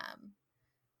save them.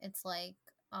 It's like,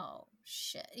 oh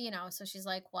shit, you know. So she's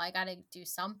like, well, I gotta do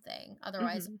something,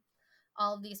 otherwise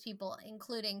all of these people,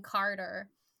 including Carter,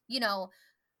 you know,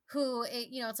 who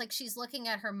you know, it's like she's looking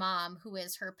at her mom, who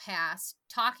is her past,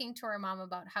 talking to her mom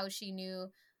about how she knew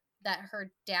that her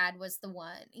dad was the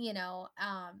one, you know.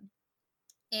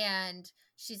 And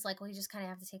she's like, well, you just kind of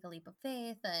have to take a leap of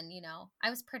faith. And, you know, I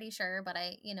was pretty sure, but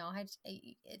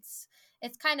it's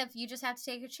kind of, you just have to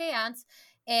take a chance.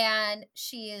 And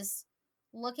she's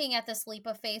looking at this leap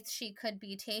of faith she could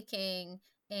be taking.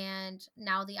 And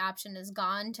now the option is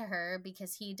gone to her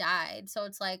because he died. So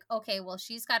it's like, okay, well,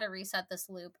 she's got to reset this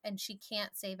loop and she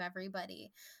can't save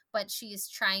everybody, but she's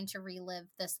trying to relive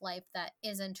this life that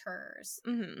isn't hers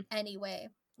anyway,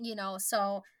 you know.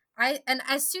 So and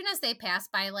as soon as they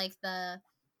passed by like the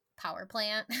power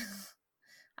plant,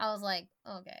 I was like,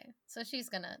 okay, so she's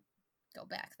gonna go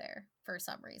back there for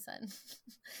some reason.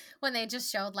 When they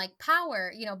just showed like power,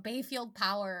 you know, Bayfield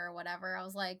Power or whatever, I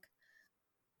was like,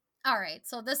 all right,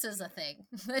 so this is a thing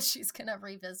that she's gonna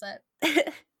revisit.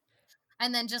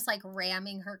 And then just like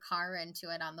ramming her car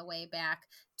into it on the way back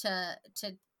to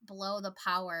blow the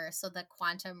power so the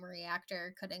quantum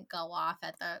reactor couldn't go off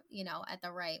at the, you know, at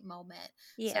the right moment.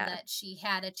 So that she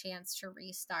had a chance to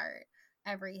restart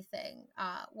everything.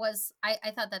 Was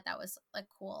I thought that was a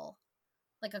cool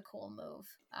move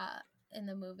in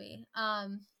the movie.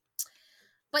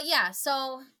 But yeah,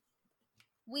 so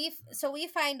we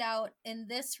find out in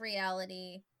this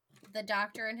reality the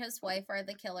doctor and his wife are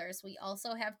the killers. We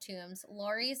also have Toombs.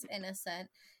 Laurie's innocent,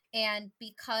 and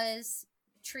because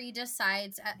Tree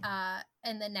decides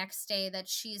in the next day that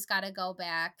she's got to go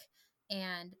back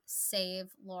and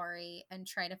save Laurie and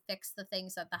try to fix the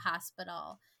things at the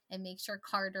hospital and make sure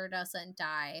Carter doesn't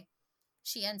die,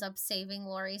 she ends up saving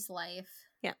Laurie's life.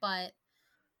 Yeah. But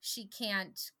she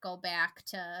can't go back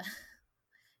to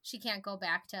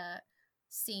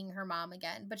seeing her mom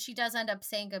again, but she does end up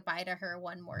saying goodbye to her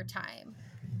one more time.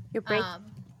 You're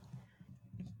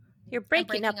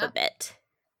breaking up a bit.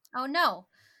 Oh no.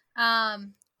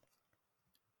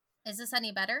 Is this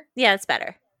any better? Yeah, it's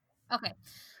better. Okay.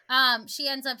 She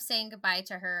ends up saying goodbye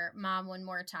to her mom one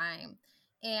more time.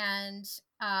 And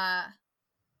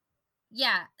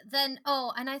yeah, then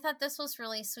and I thought this was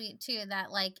really sweet too,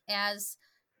 that like as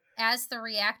the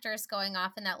reactor's going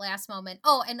off in that last moment.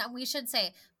 Oh, and we should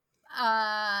say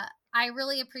I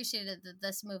really appreciated that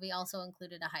this movie also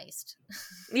included a heist.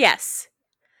 Yes.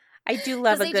 I do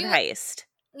love a good heist.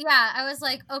 Yeah, I was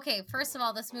like, okay, first of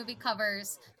all, this movie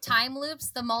covers time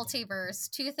loops, the multiverse,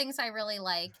 2 things I really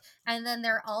like. And then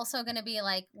they're also going to be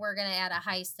like, we're going to add a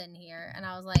heist in here. And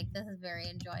I was like, this is very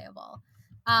enjoyable.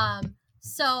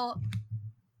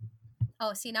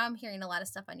 See, now I'm hearing a lot of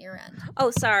stuff on your end.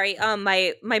 Oh, sorry.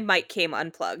 My mic came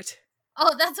unplugged.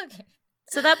 Oh, that's okay.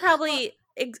 So that probably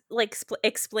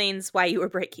explains why you were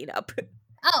breaking up.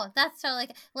 Oh, that's totally.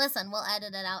 Listen, we'll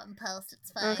edit it out in post.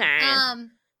 It's fine. Okay.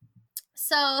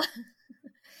 So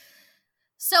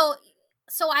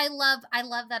So I love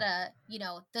that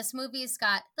this movie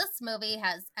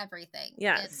has everything. It's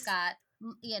Yes. got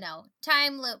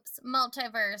time loops,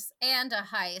 multiverse, and a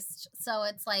heist. So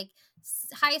it's like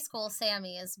high school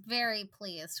Sammy is very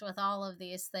pleased with all of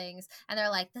these things, and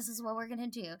they're like, this is what we're gonna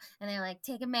do, and they like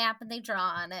take a map and they draw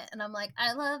on it, and I'm like,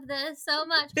 I love this so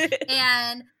much.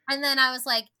 And then I was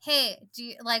like, hey, do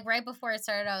you, like, right before it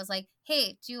started, I was like,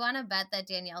 hey, do you want to bet that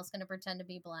Danielle's gonna pretend to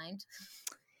be blind?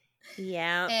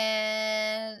 Yeah.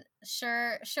 And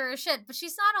sure as shit. But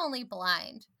she's not only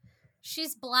blind,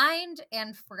 she's blind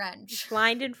and French.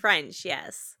 Blind and French,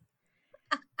 yes.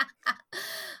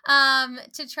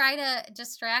 To try to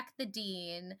distract the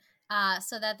dean,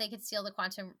 so that they could steal the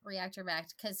quantum reactor back,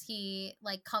 because he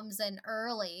like comes in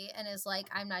early and is like,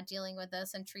 I'm not dealing with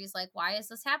this. And Tree's like, why is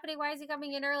this happening? Why is he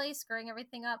coming in early, screwing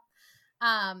everything up?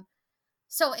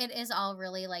 So it is all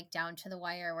really like down to the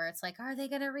wire, where it's like, are they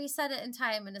going to reset it in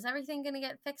time? And is everything going to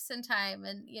get fixed in time?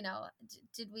 And,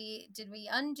 did we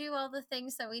undo all the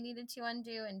things that we needed to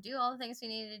undo and do all the things we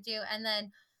needed to do? And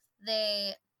then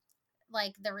they,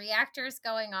 like, the reactor's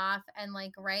going off, and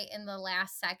like right in the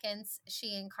last seconds,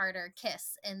 she and Carter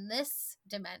kiss in this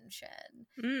dimension.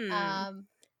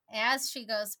 As she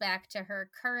goes back to her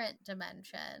current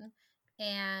dimension,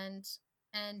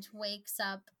 and wakes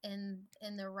up in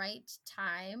the right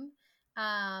time,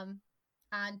 on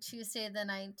Tuesday the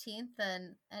 19th,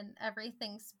 and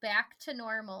everything's back to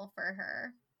normal for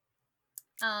her.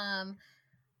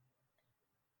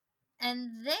 And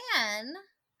then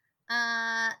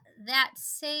that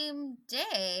same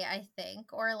day, I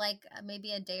think, or like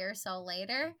maybe a day or so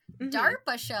later,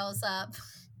 DARPA shows up.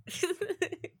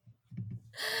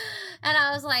 And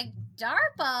I was like,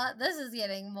 DARPA, this is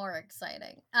getting more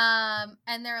exciting.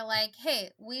 And they're like,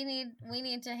 hey, we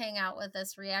need to hang out with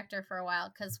this reactor for a while,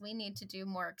 because we need to do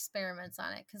more experiments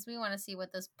on it, because we want to see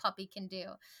what this puppy can do,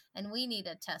 and we need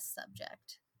a test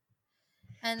subject.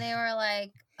 And they were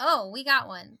like, oh, we got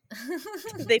one.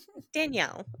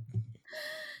 Danielle.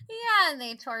 Yeah, and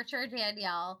they torture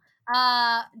Danielle.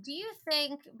 Do you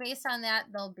think, based on that,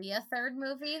 there'll be a third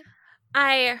movie?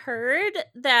 I heard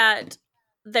that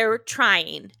they're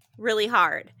trying really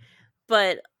hard,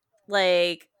 but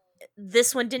like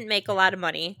this one didn't make a lot of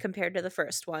money compared to the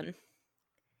first one.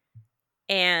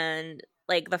 And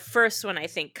like the first one, I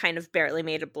think, kind of barely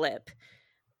made a blip.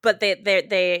 But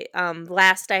they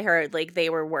last I heard, like,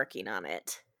 they were working on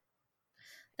it.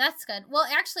 That's good. Well,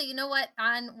 actually, you know what?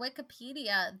 On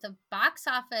Wikipedia, the box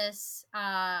office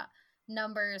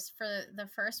numbers for the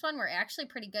first one were actually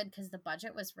pretty good, because the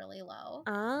budget was really low.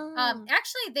 Oh.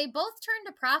 Actually, they both turned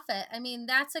a profit. I mean,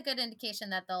 that's a good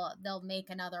indication that they'll make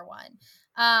another one.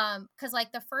 Because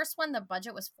like the first one, the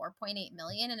budget was 4.8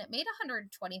 million, and it made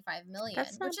 125 million,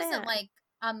 That's not which bad. isn't like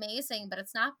amazing, but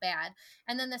it's not bad.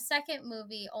 And then the second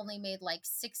movie only made like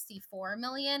 64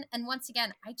 million, and once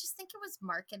again, I just think it was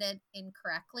marketed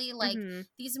incorrectly. Like,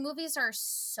 these movies are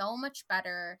so much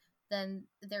better than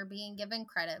they're being given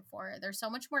credit for. They're so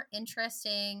much more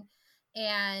interesting,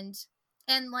 and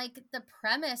like the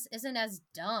premise isn't as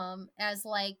dumb as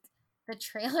like the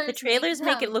trailers. The trailers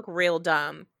make it look real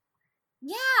dumb.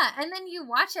 Yeah, and then you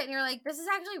watch it and you're like, this is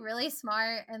actually really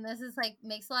smart, and this is like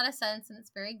makes a lot of sense, and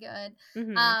it's very good.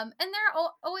 And they're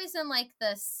always in like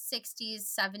the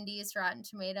 60s, 70s Rotten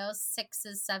Tomatoes,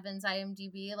 6s, 7s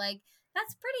IMDb. Like,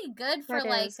 that's pretty good for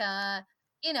like a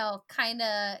kind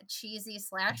of cheesy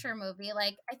slasher movie.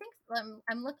 Like, I think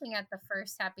I'm looking at the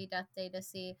first Happy Death Day to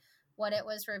see what it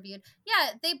was reviewed.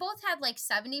 Yeah, they both had like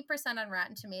 70% on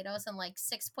Rotten Tomatoes and like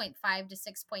 6.5 to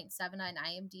 6.7 on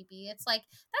IMDb. It's like,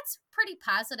 that's pretty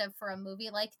positive for a movie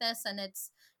like this, and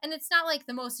it's not like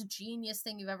the most genius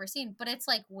thing you've ever seen, but it's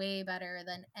like way better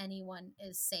than anyone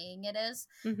is saying it is.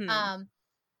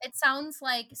 It sounds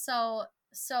like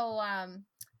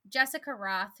Jessica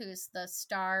Roth, who's the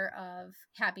star of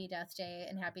Happy Death Day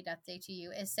and Happy Death Day to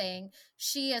You, is saying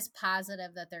she is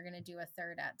positive that they're going to do a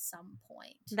third at some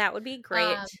point. That would be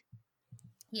great.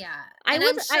 Yeah.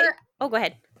 Oh, go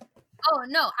ahead. Oh,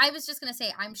 no, I was just going to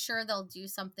say, I'm sure they'll do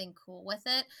something cool with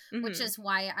it, which is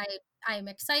why I'm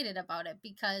excited about it,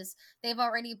 because they've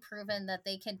already proven that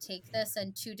they can take this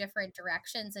in two different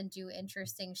directions and do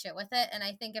interesting shit with it. And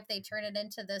I think if they turn it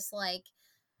into this, like,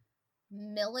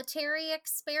 military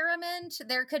experiment,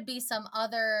 there could be some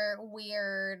other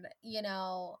weird,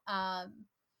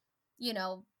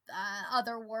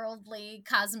 otherworldly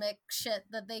cosmic shit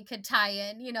that they could tie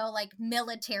in, like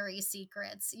military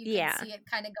secrets. You can see it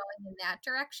kind of going in that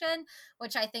direction,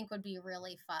 which I think would be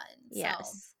really fun. Yes.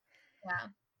 So, yeah.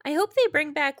 I hope they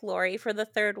bring back Laurie for the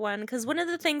third one, because one of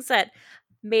the things that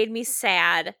made me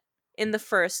sad in the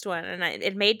first one, and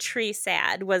it made Tree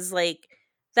sad, was like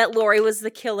that Lori was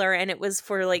the killer, and it was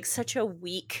for like such a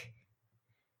weak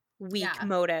Yeah.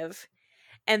 motive.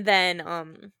 And then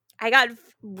I got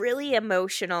really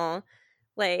emotional.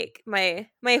 Like my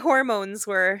hormones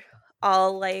were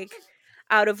all like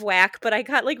out of whack, but I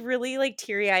got like really like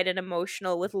teary-eyed and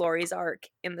emotional with Lori's arc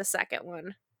in the second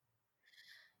one.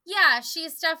 Yeah,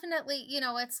 she's definitely,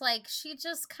 it's like she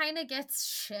just kind of gets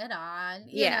shit on,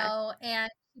 Yeah. and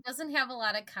she doesn't have a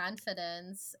lot of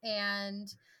confidence. And,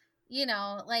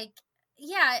 like,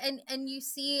 yeah, and you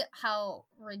see how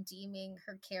redeeming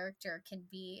her character can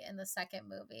be in the second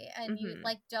movie. And you Mhm.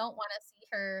 like don't want to see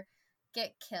her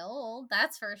get killed.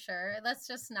 That's for sure. That's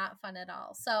just not fun at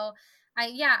all. So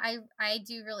I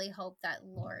do really hope that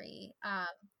Lori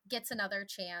gets another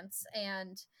chance.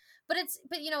 And but it's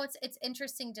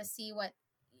interesting to see what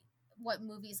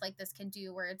movies like this can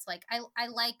do, where it's like I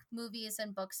like movies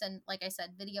and books and, like I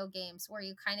said, video games, where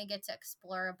you kind of get to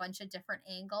explore a bunch of different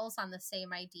angles on the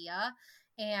same idea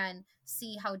and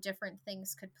see how different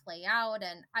things could play out.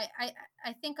 And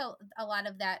I think a lot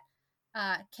of that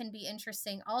can be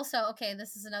interesting. Also, okay,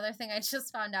 this is another thing I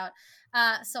just found out.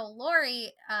 So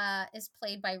Lori is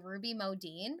played by Ruby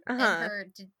Modine, and Uh-huh.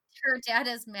 her dad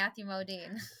is Matthew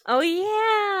Modine. Oh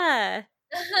yeah.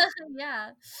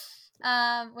 Yeah.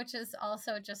 Which is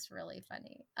also just really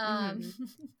funny. Mhm.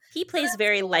 He So plays that's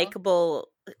very cool. likable,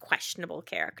 questionable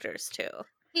characters too.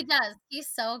 He does. He's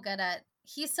so good at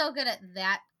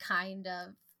that kind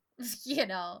of, you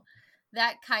know,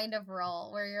 that kind of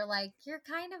role where you're like, you're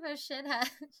kind of a shithead.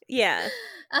 Yeah.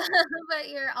 But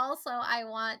you're also, I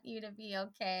want you to be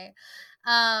okay.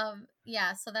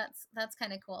 Yeah, so that's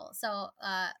kind of cool. So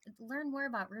learn more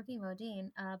about Ruby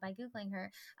Modine by Googling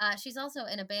her. She's also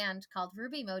in a band called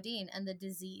Ruby Modine and the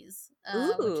Disease, which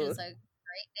Ooh, is a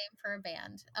great name for a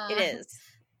band. it is.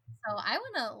 So I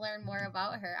want to learn more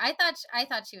about her. I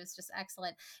thought she was just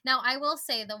excellent. Now I will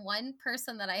say the one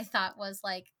person that I thought was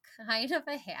like kind of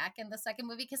a hack in the second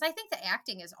movie, because I think the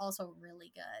acting is also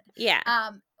really Yeah.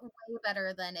 good, way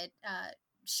better than it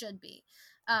should be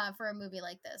for a movie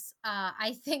like this.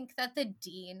 I think that the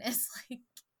dean is like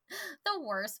the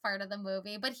worst part of the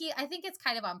movie, but I think it's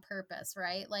kind of on purpose,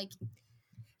 right? Like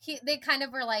they kind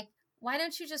of were like, why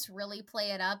don't you just really play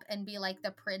it up and be like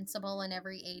the principal in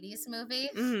every 80s movie?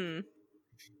 Mhm.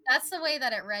 That's the way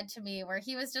that it read to me, where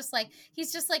he's just like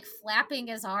flapping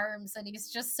his arms and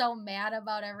he's just so mad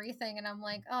about everything. And I'm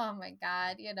like, oh my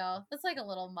God, that's like a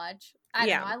little much. I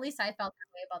don't know. Yeah. At least I felt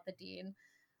that way about the dean.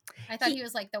 I thought he He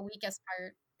was like the weakest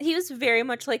part. he was very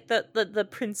much like the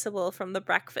principal from the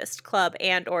Breakfast Club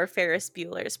and or Ferris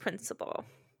Bueller's principal.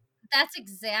 That's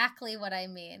exactly what I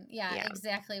mean. Yeah, Yeah.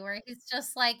 exactly. Where he's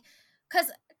just like,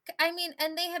 because I mean,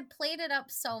 and they had played it up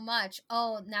so much.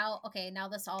 Oh, now, okay, now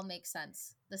this all makes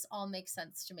sense. This all makes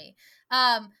sense to me.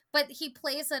 But he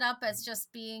plays it up as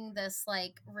just being this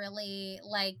like really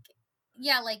like,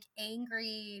 yeah, like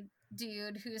angry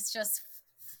dude who's just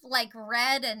like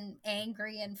red and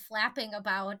angry and flapping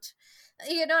about,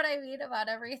 you know what I mean, about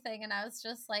everything. And I was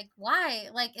just like, why?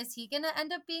 Like, is he gonna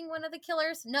end up being one of the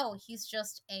killers? No, he's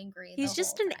just angry the He's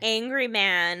just whole an time. angry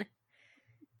man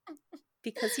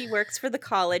because he works for the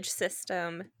college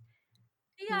system.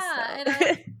 And so Yeah, and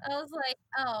I was like,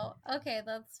 oh, okay,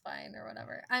 that's fine or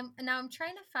whatever. I'm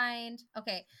trying to find.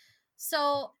 Okay,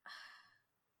 so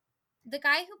the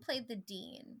guy who played the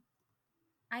dean,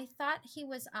 I thought he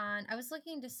was on. I was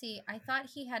looking to see. I thought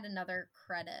he had another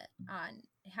credit on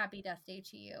Happy Death Day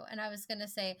to You, and I was gonna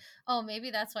say, oh,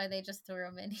 maybe that's why they just threw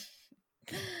him in.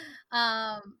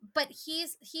 But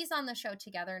he's on the show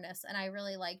Togetherness, and I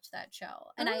really liked that show,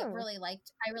 and Oh. I really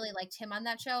liked him on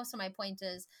that show. So my point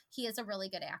is, he is a really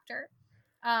good actor.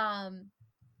 Um,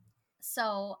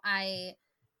 so I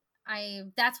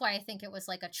that's why I think it was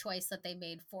like a choice that they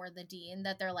made for the dean,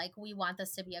 that they're like, we want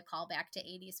this to be a callback to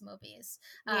 80s movies.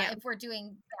 Yeah. If we're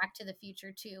doing Back to the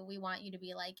Future too, we want you to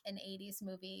be like an 80s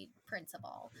movie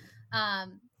principal.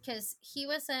 Because he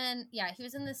was in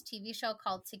this TV show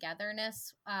called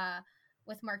Togetherness,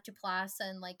 with Mark Duplass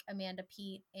and like Amanda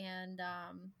Peet and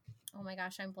oh my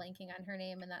gosh, I'm blanking on her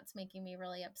name, and that's making me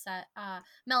really upset.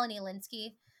 Melanie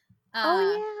Linsky. Oh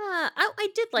Uh yeah. I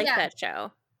did like yeah, that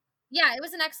show. yeah, it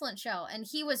was an excellent show, and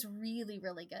he was really,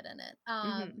 really good in it.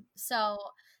 Mhm. So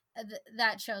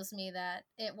that shows me that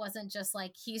it wasn't just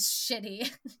like he's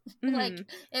shitty. Like Mhm.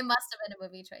 it must have been a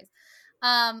movie choice.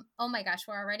 Oh my gosh,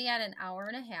 we're already at an hour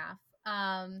and a half.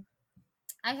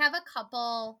 I have a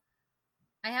couple.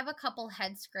 I have a couple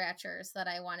head scratchers that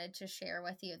I wanted to share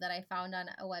with you that I found on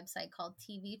a website called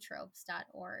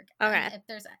tvtropes.org. And Okay. if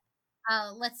there's,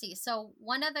 let's see. So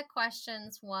one of the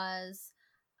questions was,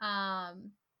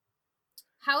 um,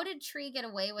 how did Tree get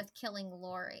away with killing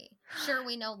Lori? Sure,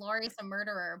 we know Lori's a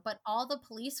murderer, but all the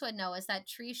police would know is that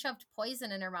Tree shoved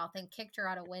poison in her mouth and kicked her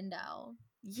out a window.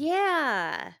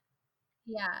 Yeah.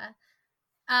 Yeah.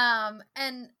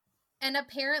 And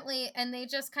apparently, and they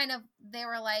just kind of, they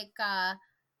were like,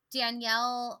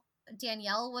 Danielle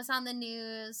was on the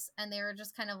news, and they were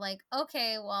just kind of like,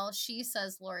 okay, well, she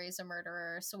says Lori's a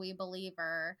murderer, so we believe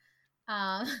her.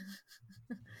 Um,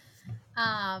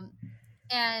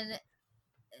 and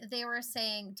they were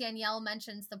saying Danielle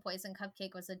mentions the poison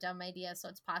cupcake was a dumb idea, so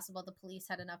it's possible the police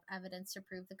had enough evidence to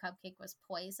prove the cupcake was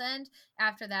poisoned.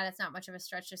 After that, it's not much of a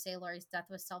stretch to say Lori's death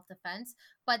was self-defense,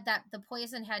 but that the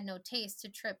poison had no taste to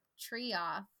trip Tree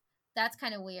off. That's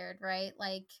kind of weird, right?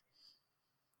 Like,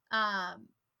 I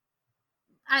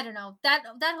don't know. That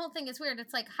whole thing is weird.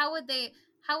 It's like, how would they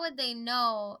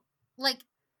know? Like,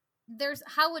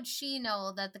 how would she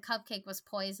know that the cupcake was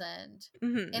poisoned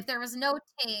if there was no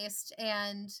taste?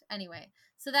 And anyway,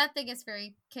 so that thing is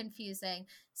very confusing.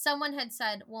 Someone had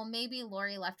said, well, maybe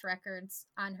Lori left records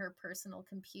on her personal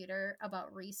computer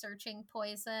about researching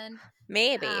poison.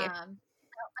 Maybe.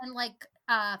 And like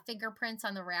fingerprints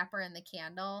on the wrapper and the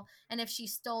candle. And if she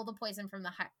stole the poison from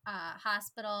the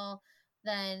hospital,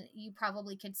 then you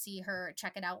probably could see her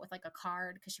check it out with like a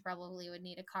card, because she probably would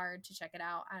need a card to check it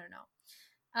out. I don't know.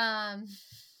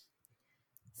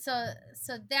 So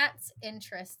that's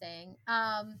interesting.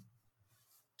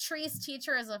 Tree's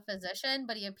teacher is a physician,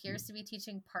 but he appears to be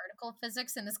teaching particle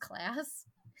physics in his class.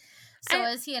 So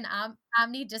is he an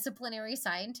omnidisciplinary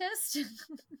scientist?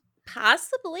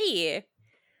 Possibly.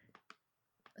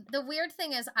 The weird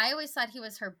thing is, I always thought he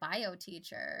was her bio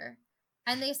teacher,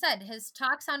 and they said his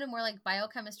talk sounded more like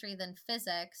biochemistry than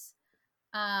physics.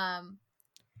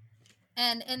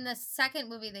 And in the second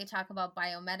movie, they talk about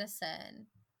biomedicine.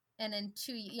 And in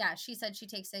she said she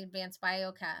takes advanced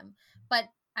biochem. But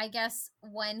I guess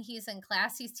when he's in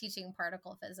class, he's teaching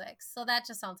particle physics. So that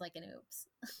just sounds like an oops.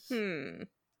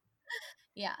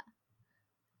 Yeah.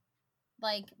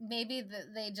 Like, maybe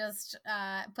they just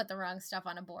put the wrong stuff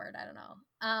on a board. I don't know.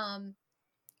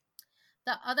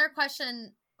 The other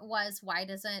question was, why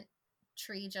doesn't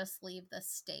Tree just leave the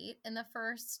state in the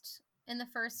first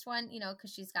one,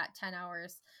 because she's got 10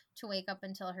 hours to wake up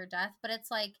until her death. But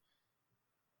it's like,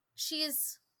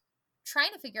 she's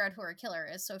trying to figure out who her killer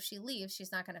is, so if she leaves,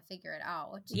 she's not going to figure it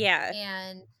out. Yeah.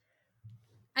 And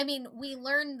I mean, we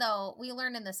learned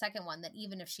in the second one that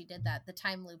even if she did that, the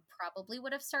time loop probably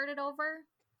would have started over,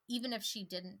 even if she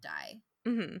didn't die.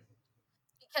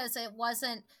 Because it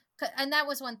wasn't, and that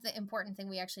was important thing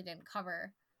we actually didn't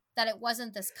cover, that it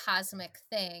wasn't this cosmic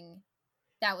thing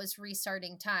that was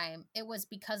restarting time. It was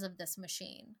because of this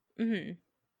machine that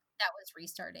was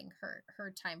restarting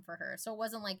her time for her. So it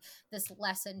wasn't like this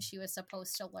lesson she was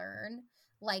supposed to learn,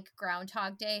 like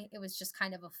Groundhog Day. It was just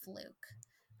kind of a fluke.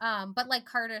 But like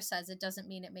Carter says, it doesn't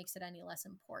mean it makes it any less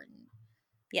important.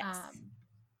 Yes.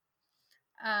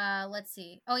 Let's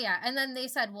see. Oh yeah, and then they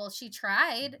said, well, she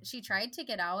tried to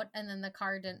get out, and then the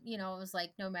car didn't. It was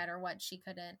like, no matter what, she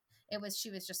couldn't. She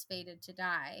was just fated to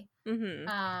die.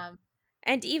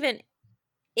 And even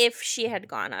if she had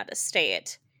gone out of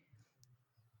state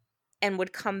and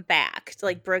would come back to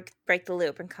like break the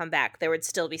loop and come back, there would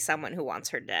still be someone who wants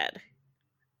her dead.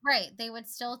 Right. They would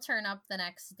still turn up the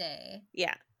next day.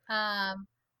 Yeah.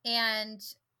 And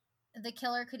the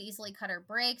killer could easily cut her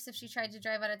brakes if she tried to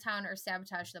drive out of town, or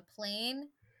sabotage the plane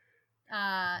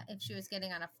if she was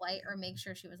getting on a flight, or make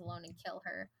sure she was alone and kill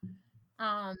her.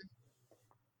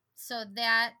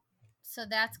 So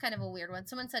that's kind of a weird one.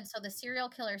 Someone said, so the serial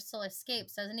killer still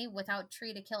escapes, doesn't he? Without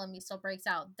Tree to kill him, he still breaks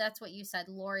out. That's what you said.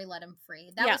 Lori let him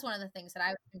free. That was one of the things that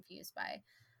I was confused by.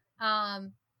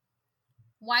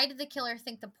 Why did the killer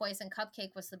think the poison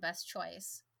cupcake was the best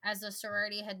choice? As the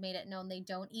sorority had made it known they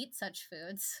don't eat such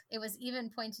foods. It was even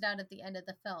pointed out at the end of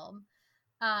the film.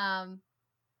 And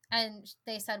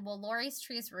they said, well, Lori's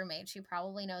Tree's roommate. She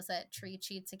probably knows that Tree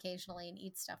cheats occasionally and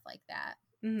eats stuff like that.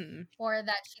 Or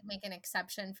that she'd make an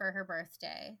exception for her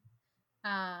birthday.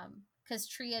 Because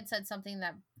Tree had said something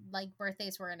that, like,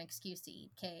 birthdays were an excuse to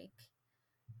eat cake.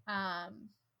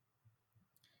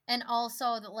 And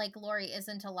also that, like, Lori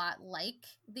isn't a lot like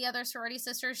the other sorority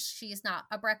sisters. She's not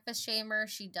a breakfast shamer.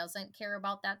 She doesn't care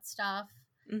about that stuff.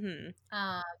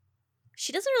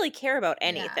 She doesn't really care about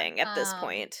anything at this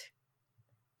point,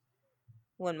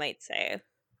 one might say.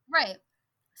 Right.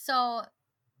 So,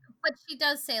 but she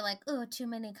does say, like, oh, too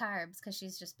many carbs, because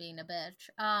she's just being a bitch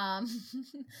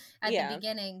at the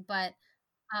beginning. But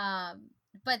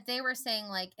they were saying,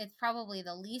 like, it's probably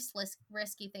the least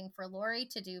risky thing for Lori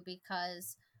to do,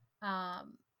 because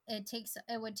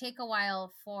it would take a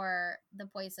while for the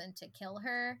poison to kill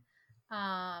her.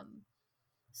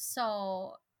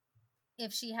 So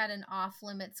if she had an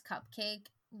off-limits cupcake,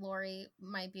 Lori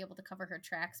might be able to cover her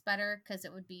tracks better because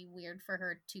it would be weird for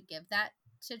her to give that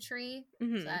to Tree.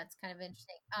 So that's kind of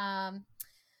interesting.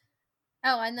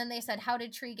 Oh, and then they said, how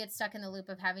did Tree get stuck in the loop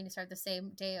of having to start the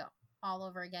same day all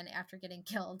over again after getting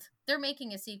killed? They're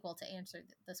making a sequel to answer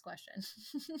this question.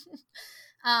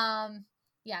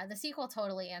 Yeah, the sequel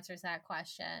totally answers that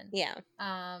question. Yeah.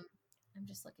 I'm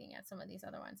just looking at some of these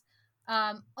other ones.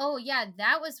 Oh yeah,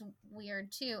 that was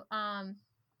weird too.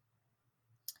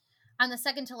 On the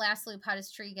second to last loop, how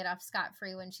does Tree get off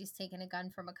scot-free when she's taken a gun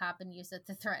from a cop and used it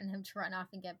to threaten him to run off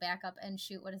and get back up and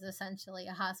shoot what is essentially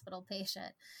a hospital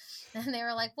patient? And they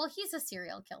were like, well, he's a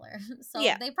serial killer. So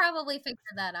Yeah. they probably figured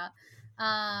that out.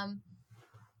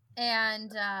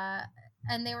 And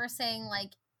they were saying,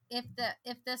 like, if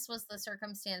this was the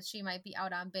circumstance, she might be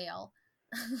out on bail.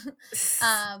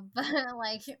 But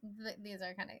like these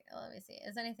are kind of, let me see,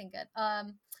 is anything good?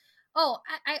 Oh,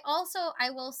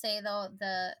 I will say though,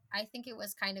 I think it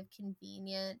was kind of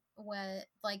convenient when,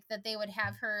 like, that they would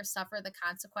have her suffer the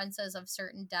consequences of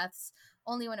certain deaths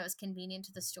only when it was convenient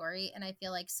to the story, and I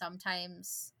feel like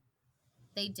sometimes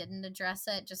they didn't address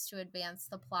it just to advance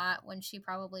the plot when she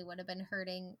probably would have been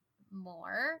hurting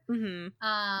more.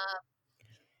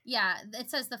 Yeah,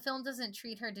 it says the film doesn't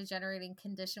treat her degenerating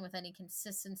condition with any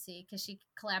consistency because she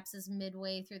collapses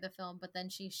midway through the film, but then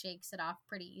she shakes it off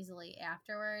pretty easily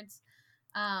afterwards.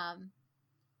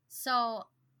 So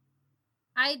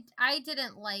I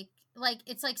didn't like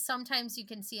it's like sometimes you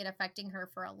can see it affecting her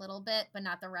for a little bit, but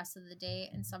not the rest of the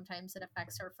day, and sometimes it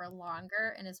affects her for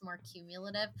longer and is more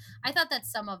cumulative. I thought that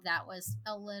some of that was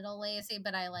a little lazy,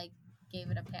 but I gave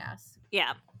it a pass.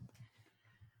 Yeah.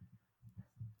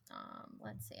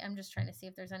 Let's see. I'm just trying to see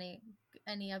if there's any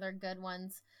other good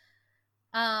ones.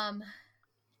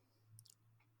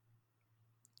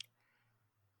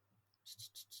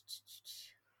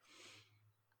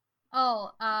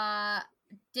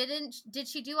 Did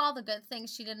she do all the good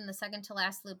things she did in the second to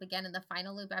last loop again in the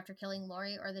final loop after killing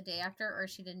Lori, or the day after, or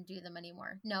she didn't do them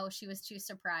anymore? No, she was too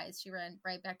surprised. She ran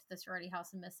right back to the sorority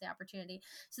house and missed the opportunity.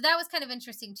 So that was kind of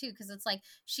interesting too, because it's like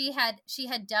she had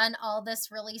done all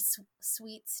this really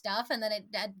sweet stuff, and then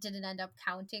it didn't end up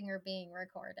counting or being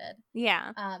recorded.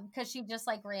 Yeah. Because she just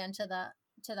ran to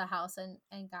the house and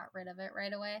got rid of it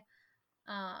right away.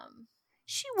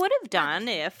 She would have done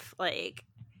if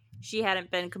she hadn't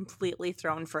been completely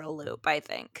thrown for a loop, I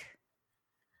think.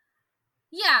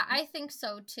 Yeah, I think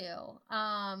so too.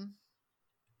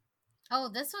 Oh,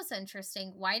 this was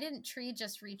interesting. Why didn't Tree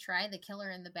just retry the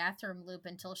killer in the bathroom loop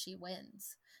until she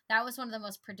wins? That was one of the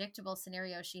most predictable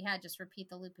scenarios she had. Just repeat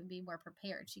the loop and be more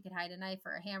prepared. She could hide a knife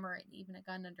or a hammer and even a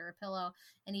gun under a pillow.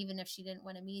 And even if she didn't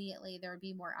win immediately, there would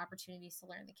be more opportunities to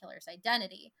learn the killer's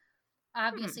identity.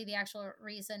 Obviously, the actual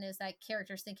reason is that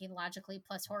characters thinking logically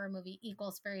plus horror movie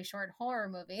equals very short horror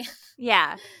movie.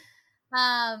 Yeah.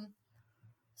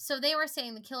 So they were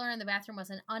saying the killer in the bathroom was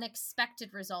an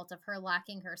unexpected result of her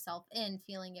locking herself in,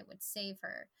 feeling it would save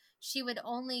her. She would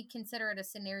only consider it a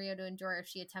scenario to endure if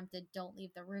she attempted don't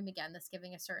leave the room again, thus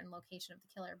giving a certain location of the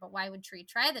killer. But why would Tree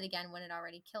try that again when it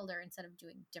already killed her instead of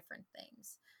doing different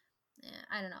things?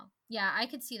 I don't know. Yeah, I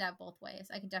could see that both ways.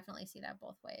 I could definitely see that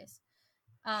both ways.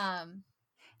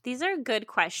 These are good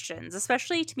questions,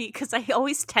 especially to me because I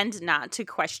always tend not to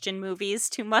question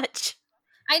movies too much.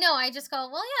 I know. I just go,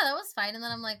 well, yeah, that was fine, and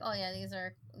then I'm like, oh yeah, these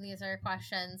are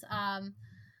questions. And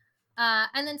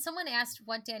then someone asked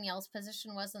what Danielle's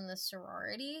position was in the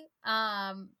sorority.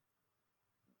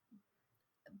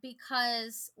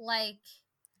 Because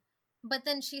but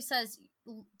then she says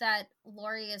that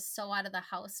Lori is so out of the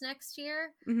house next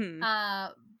year.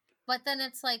 But then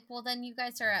it's like, well, then you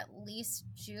guys are at least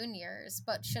juniors,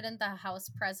 but shouldn't the house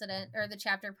president or the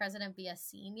chapter president be a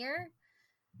senior?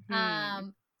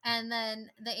 And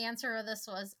then the answer of this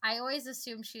was, I always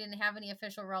assumed she didn't have any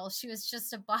official role. She was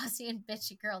just a bossy and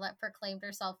bitchy girl that proclaimed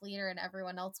herself leader and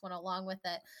everyone else went along with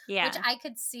it. Yeah. Which I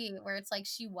could see where it's like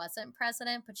she wasn't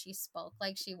president, but she spoke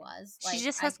like she was. She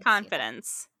just has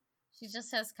confidence. She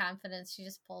just has confidence. She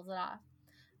just pulls it off.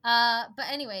 But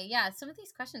anyway, yeah, some of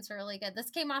these questions are really good.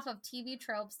 This came off of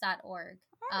tvtropes.org.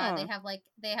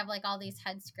 They have all these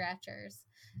head scratchers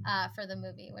for the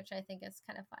movie, which I think is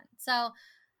kind of fun. So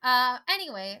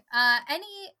anyway,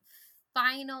 any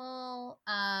final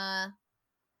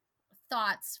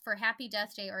thoughts for Happy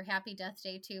Death Day or Happy Death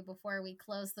Day 2 before we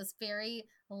close this very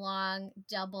long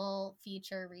double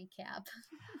feature recap?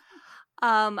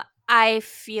 I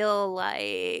feel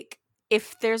like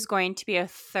if there's going to be a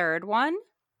third one,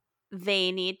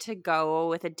 they need to go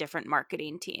with a different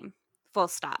marketing team. Full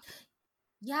stop.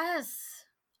 Yes.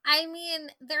 I mean,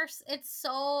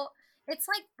 it's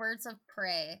like Birds of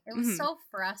Prey. It was Mhm. so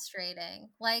frustrating.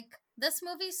 Like, this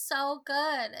movie's so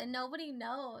good and nobody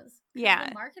knows because the Yeah.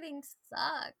 marketing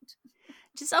sucked.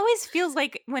 Just always feels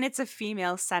like when it's a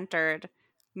female-centered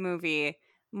movie,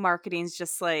 marketing's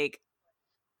just like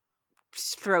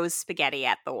throws spaghetti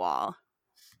at the wall.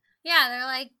 Yeah, they're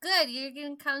like, good, you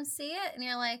can come see it. And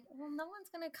you're like, well, no one's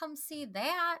going to come see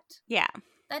that. Yeah.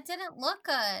 That didn't look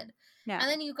good. No. And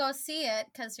then you go see it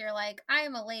because you're like, I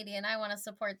am a lady and I want to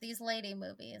support these lady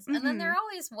movies. And then Mhm. they're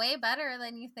always way better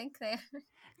than you think they are.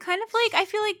 Kind of like I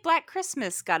feel like Black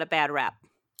Christmas got a bad rap,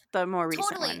 the more recent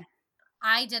Totally. one.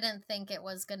 I didn't think it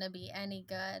was going to be any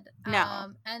good.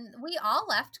 No. And we all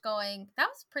left going, that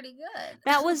was pretty good.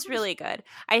 That was really good.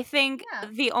 I think Yeah.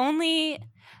 the only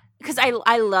because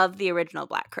I love the original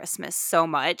Black Christmas so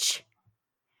much.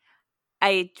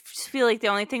 I feel like the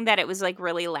only thing that it was like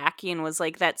really lacking was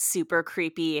like that super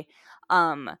creepy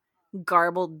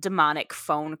garbled demonic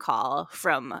phone call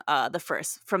from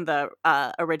the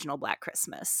original Black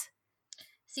Christmas.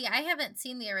 See, I haven't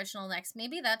seen the original next.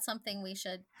 Maybe that's something we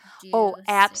should do Oh, soon.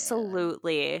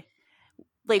 absolutely.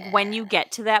 Like when you Yeah.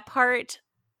 get to that part,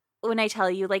 when I tell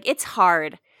you, like, it's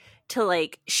hard to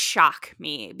like shock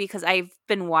me because I've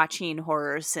been watching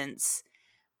horror since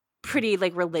pretty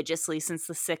like religiously since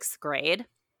the 6th grade.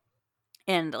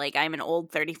 And like I'm an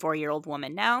old 34-year-old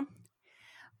woman now.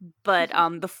 But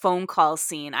the phone call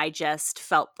scene, I just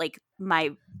felt like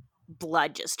my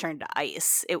blood just turned to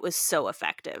ice. It was so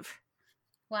effective.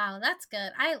 Wow, that's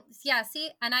good. See,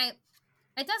 and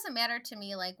it doesn't matter to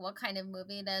me like what kind of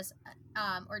movie it is,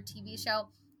 or TV show,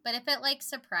 but if it like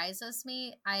surprises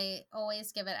me, I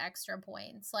always give it extra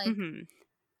points. Like, Hmm.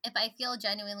 if I feel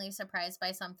genuinely surprised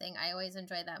by something, I always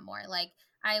enjoy that more. Like,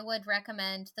 I would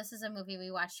recommend, this is a movie we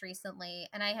watched recently,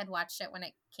 and I had watched it when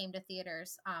it came to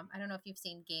theaters. I don't know if you've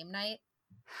seen Game Night.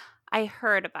 I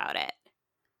heard about it.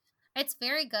 It's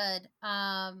very good.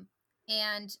 And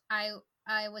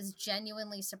I was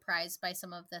genuinely surprised by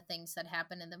some of the things that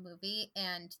happen in the movie,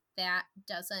 and that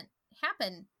doesn't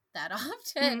happen that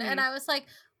often. And Hmm. I was like,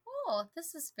 oh,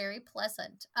 this is very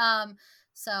pleasant.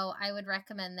 So I would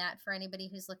recommend that for anybody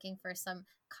who's looking for some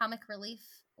comic relief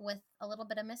with a little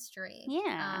bit of mystery.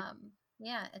 Yeah.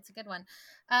 Yeah, it's a good one.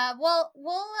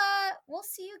 We'll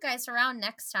see you guys around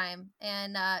next time,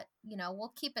 and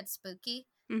we'll keep it spooky.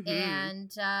 Hmm.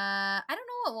 And I don't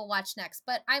know what we'll watch next,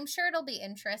 but I'm sure it'll be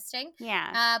interesting.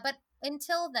 Yeah. But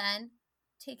until then,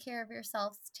 take care of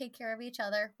yourselves, take care of each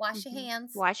other, wash your Hmm.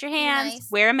 hands, Wash your be hands,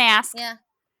 nice. wear a mask. Yeah,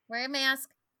 wear a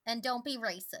mask, and don't be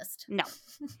racist. No.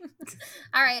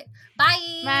 All right,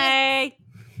 bye.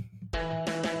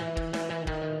 Bye.